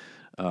and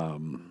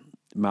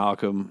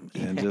Malcolm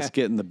and just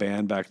getting the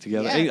band back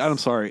together. Yes. Hey, I'm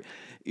sorry,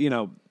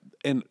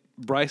 and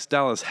Bryce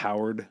Dallas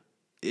Howard.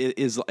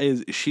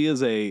 She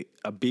is a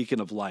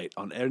beacon of light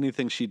on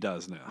anything she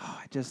does now. Oh,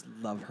 I just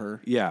love her.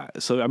 Yeah.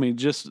 So,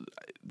 just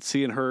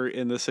seeing her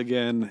in this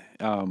again,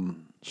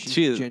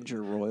 She's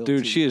ginger royalty.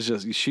 Dude, she is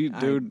just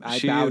I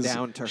bow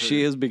down to her.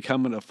 She is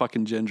becoming a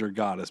fucking ginger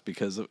goddess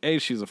because of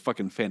she's a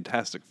fucking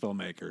fantastic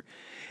filmmaker.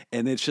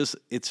 And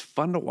it's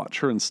fun to watch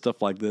her and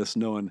stuff like this,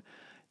 knowing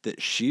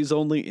that she's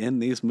only in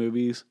these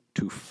movies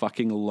to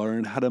fucking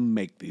learn how to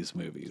make these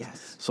movies.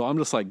 Yes. So I'm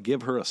just like,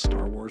 give her a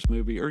Star Wars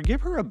movie or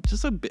give her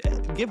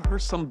give her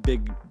some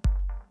big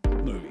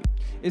movie.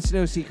 It's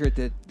no secret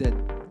that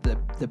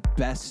the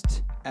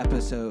best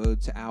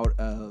episodes out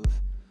of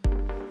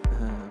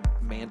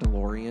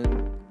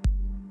Mandalorian,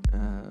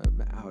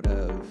 out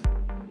of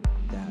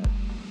that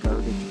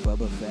garbage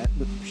Boba Fett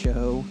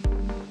show,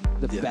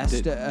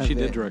 she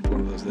did direct one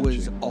of those.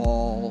 Was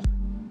all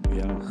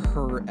yeah.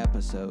 her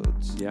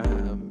episodes. Yeah.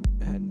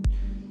 And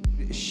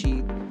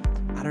she,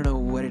 I don't know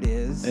what it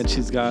is. And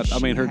she's got,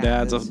 her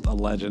dad's a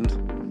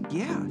legend.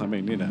 Yeah. I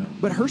mean, you know.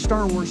 But her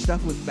Star Wars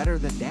stuff was better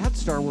than Dad's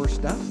Star Wars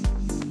stuff.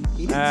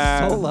 He did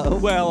Solo.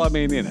 Well, I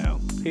mean, you know,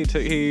 he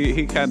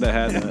kind of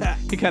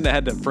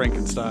had to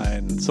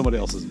Frankenstein somebody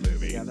else's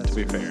movie. Yeah, to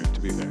be fair.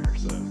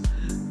 So,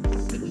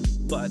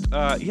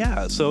 but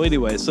yeah. So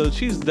anyway, so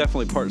she's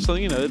definitely part. So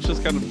you know, it's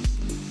just kind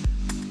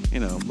of,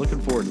 you know,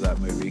 looking forward to that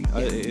movie.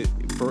 It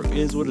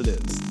is what it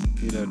is.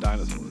 You know,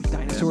 dinosaurs.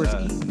 Dinosaurs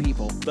eating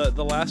people.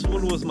 The last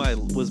one was my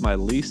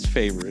least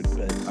favorite,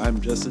 but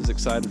I'm just as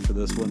excited for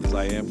this one as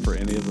I am for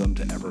any of them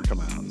to ever come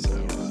out.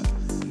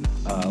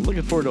 So,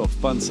 looking forward to a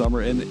fun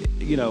summer. And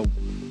you know,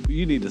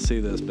 you need to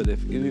see this, but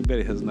if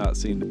anybody has not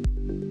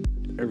seen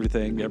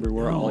Everything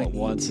Everywhere All at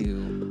Once,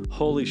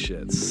 holy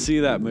shit,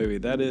 see that movie.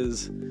 That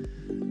is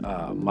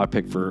my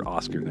pick for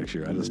Oscar next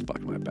year. I just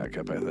fucked my back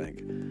up, I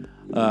think.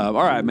 All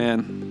right,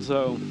 man.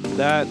 So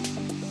that.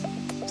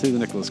 See the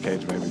Nicolas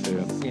Cage movie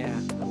too. Yeah.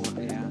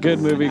 Good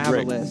movie,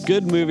 great.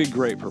 Good movie,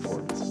 great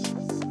performances.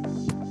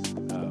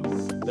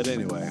 But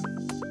anyway,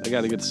 I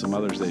got to get to some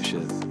Mother's Day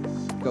shit.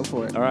 Go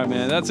for it. All right,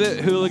 man. That's it.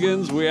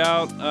 Hooligans, we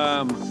out.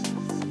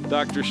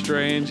 Doctor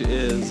Strange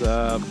is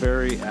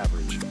very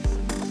average.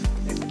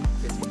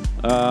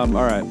 All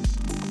right,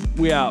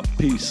 we out.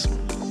 Peace.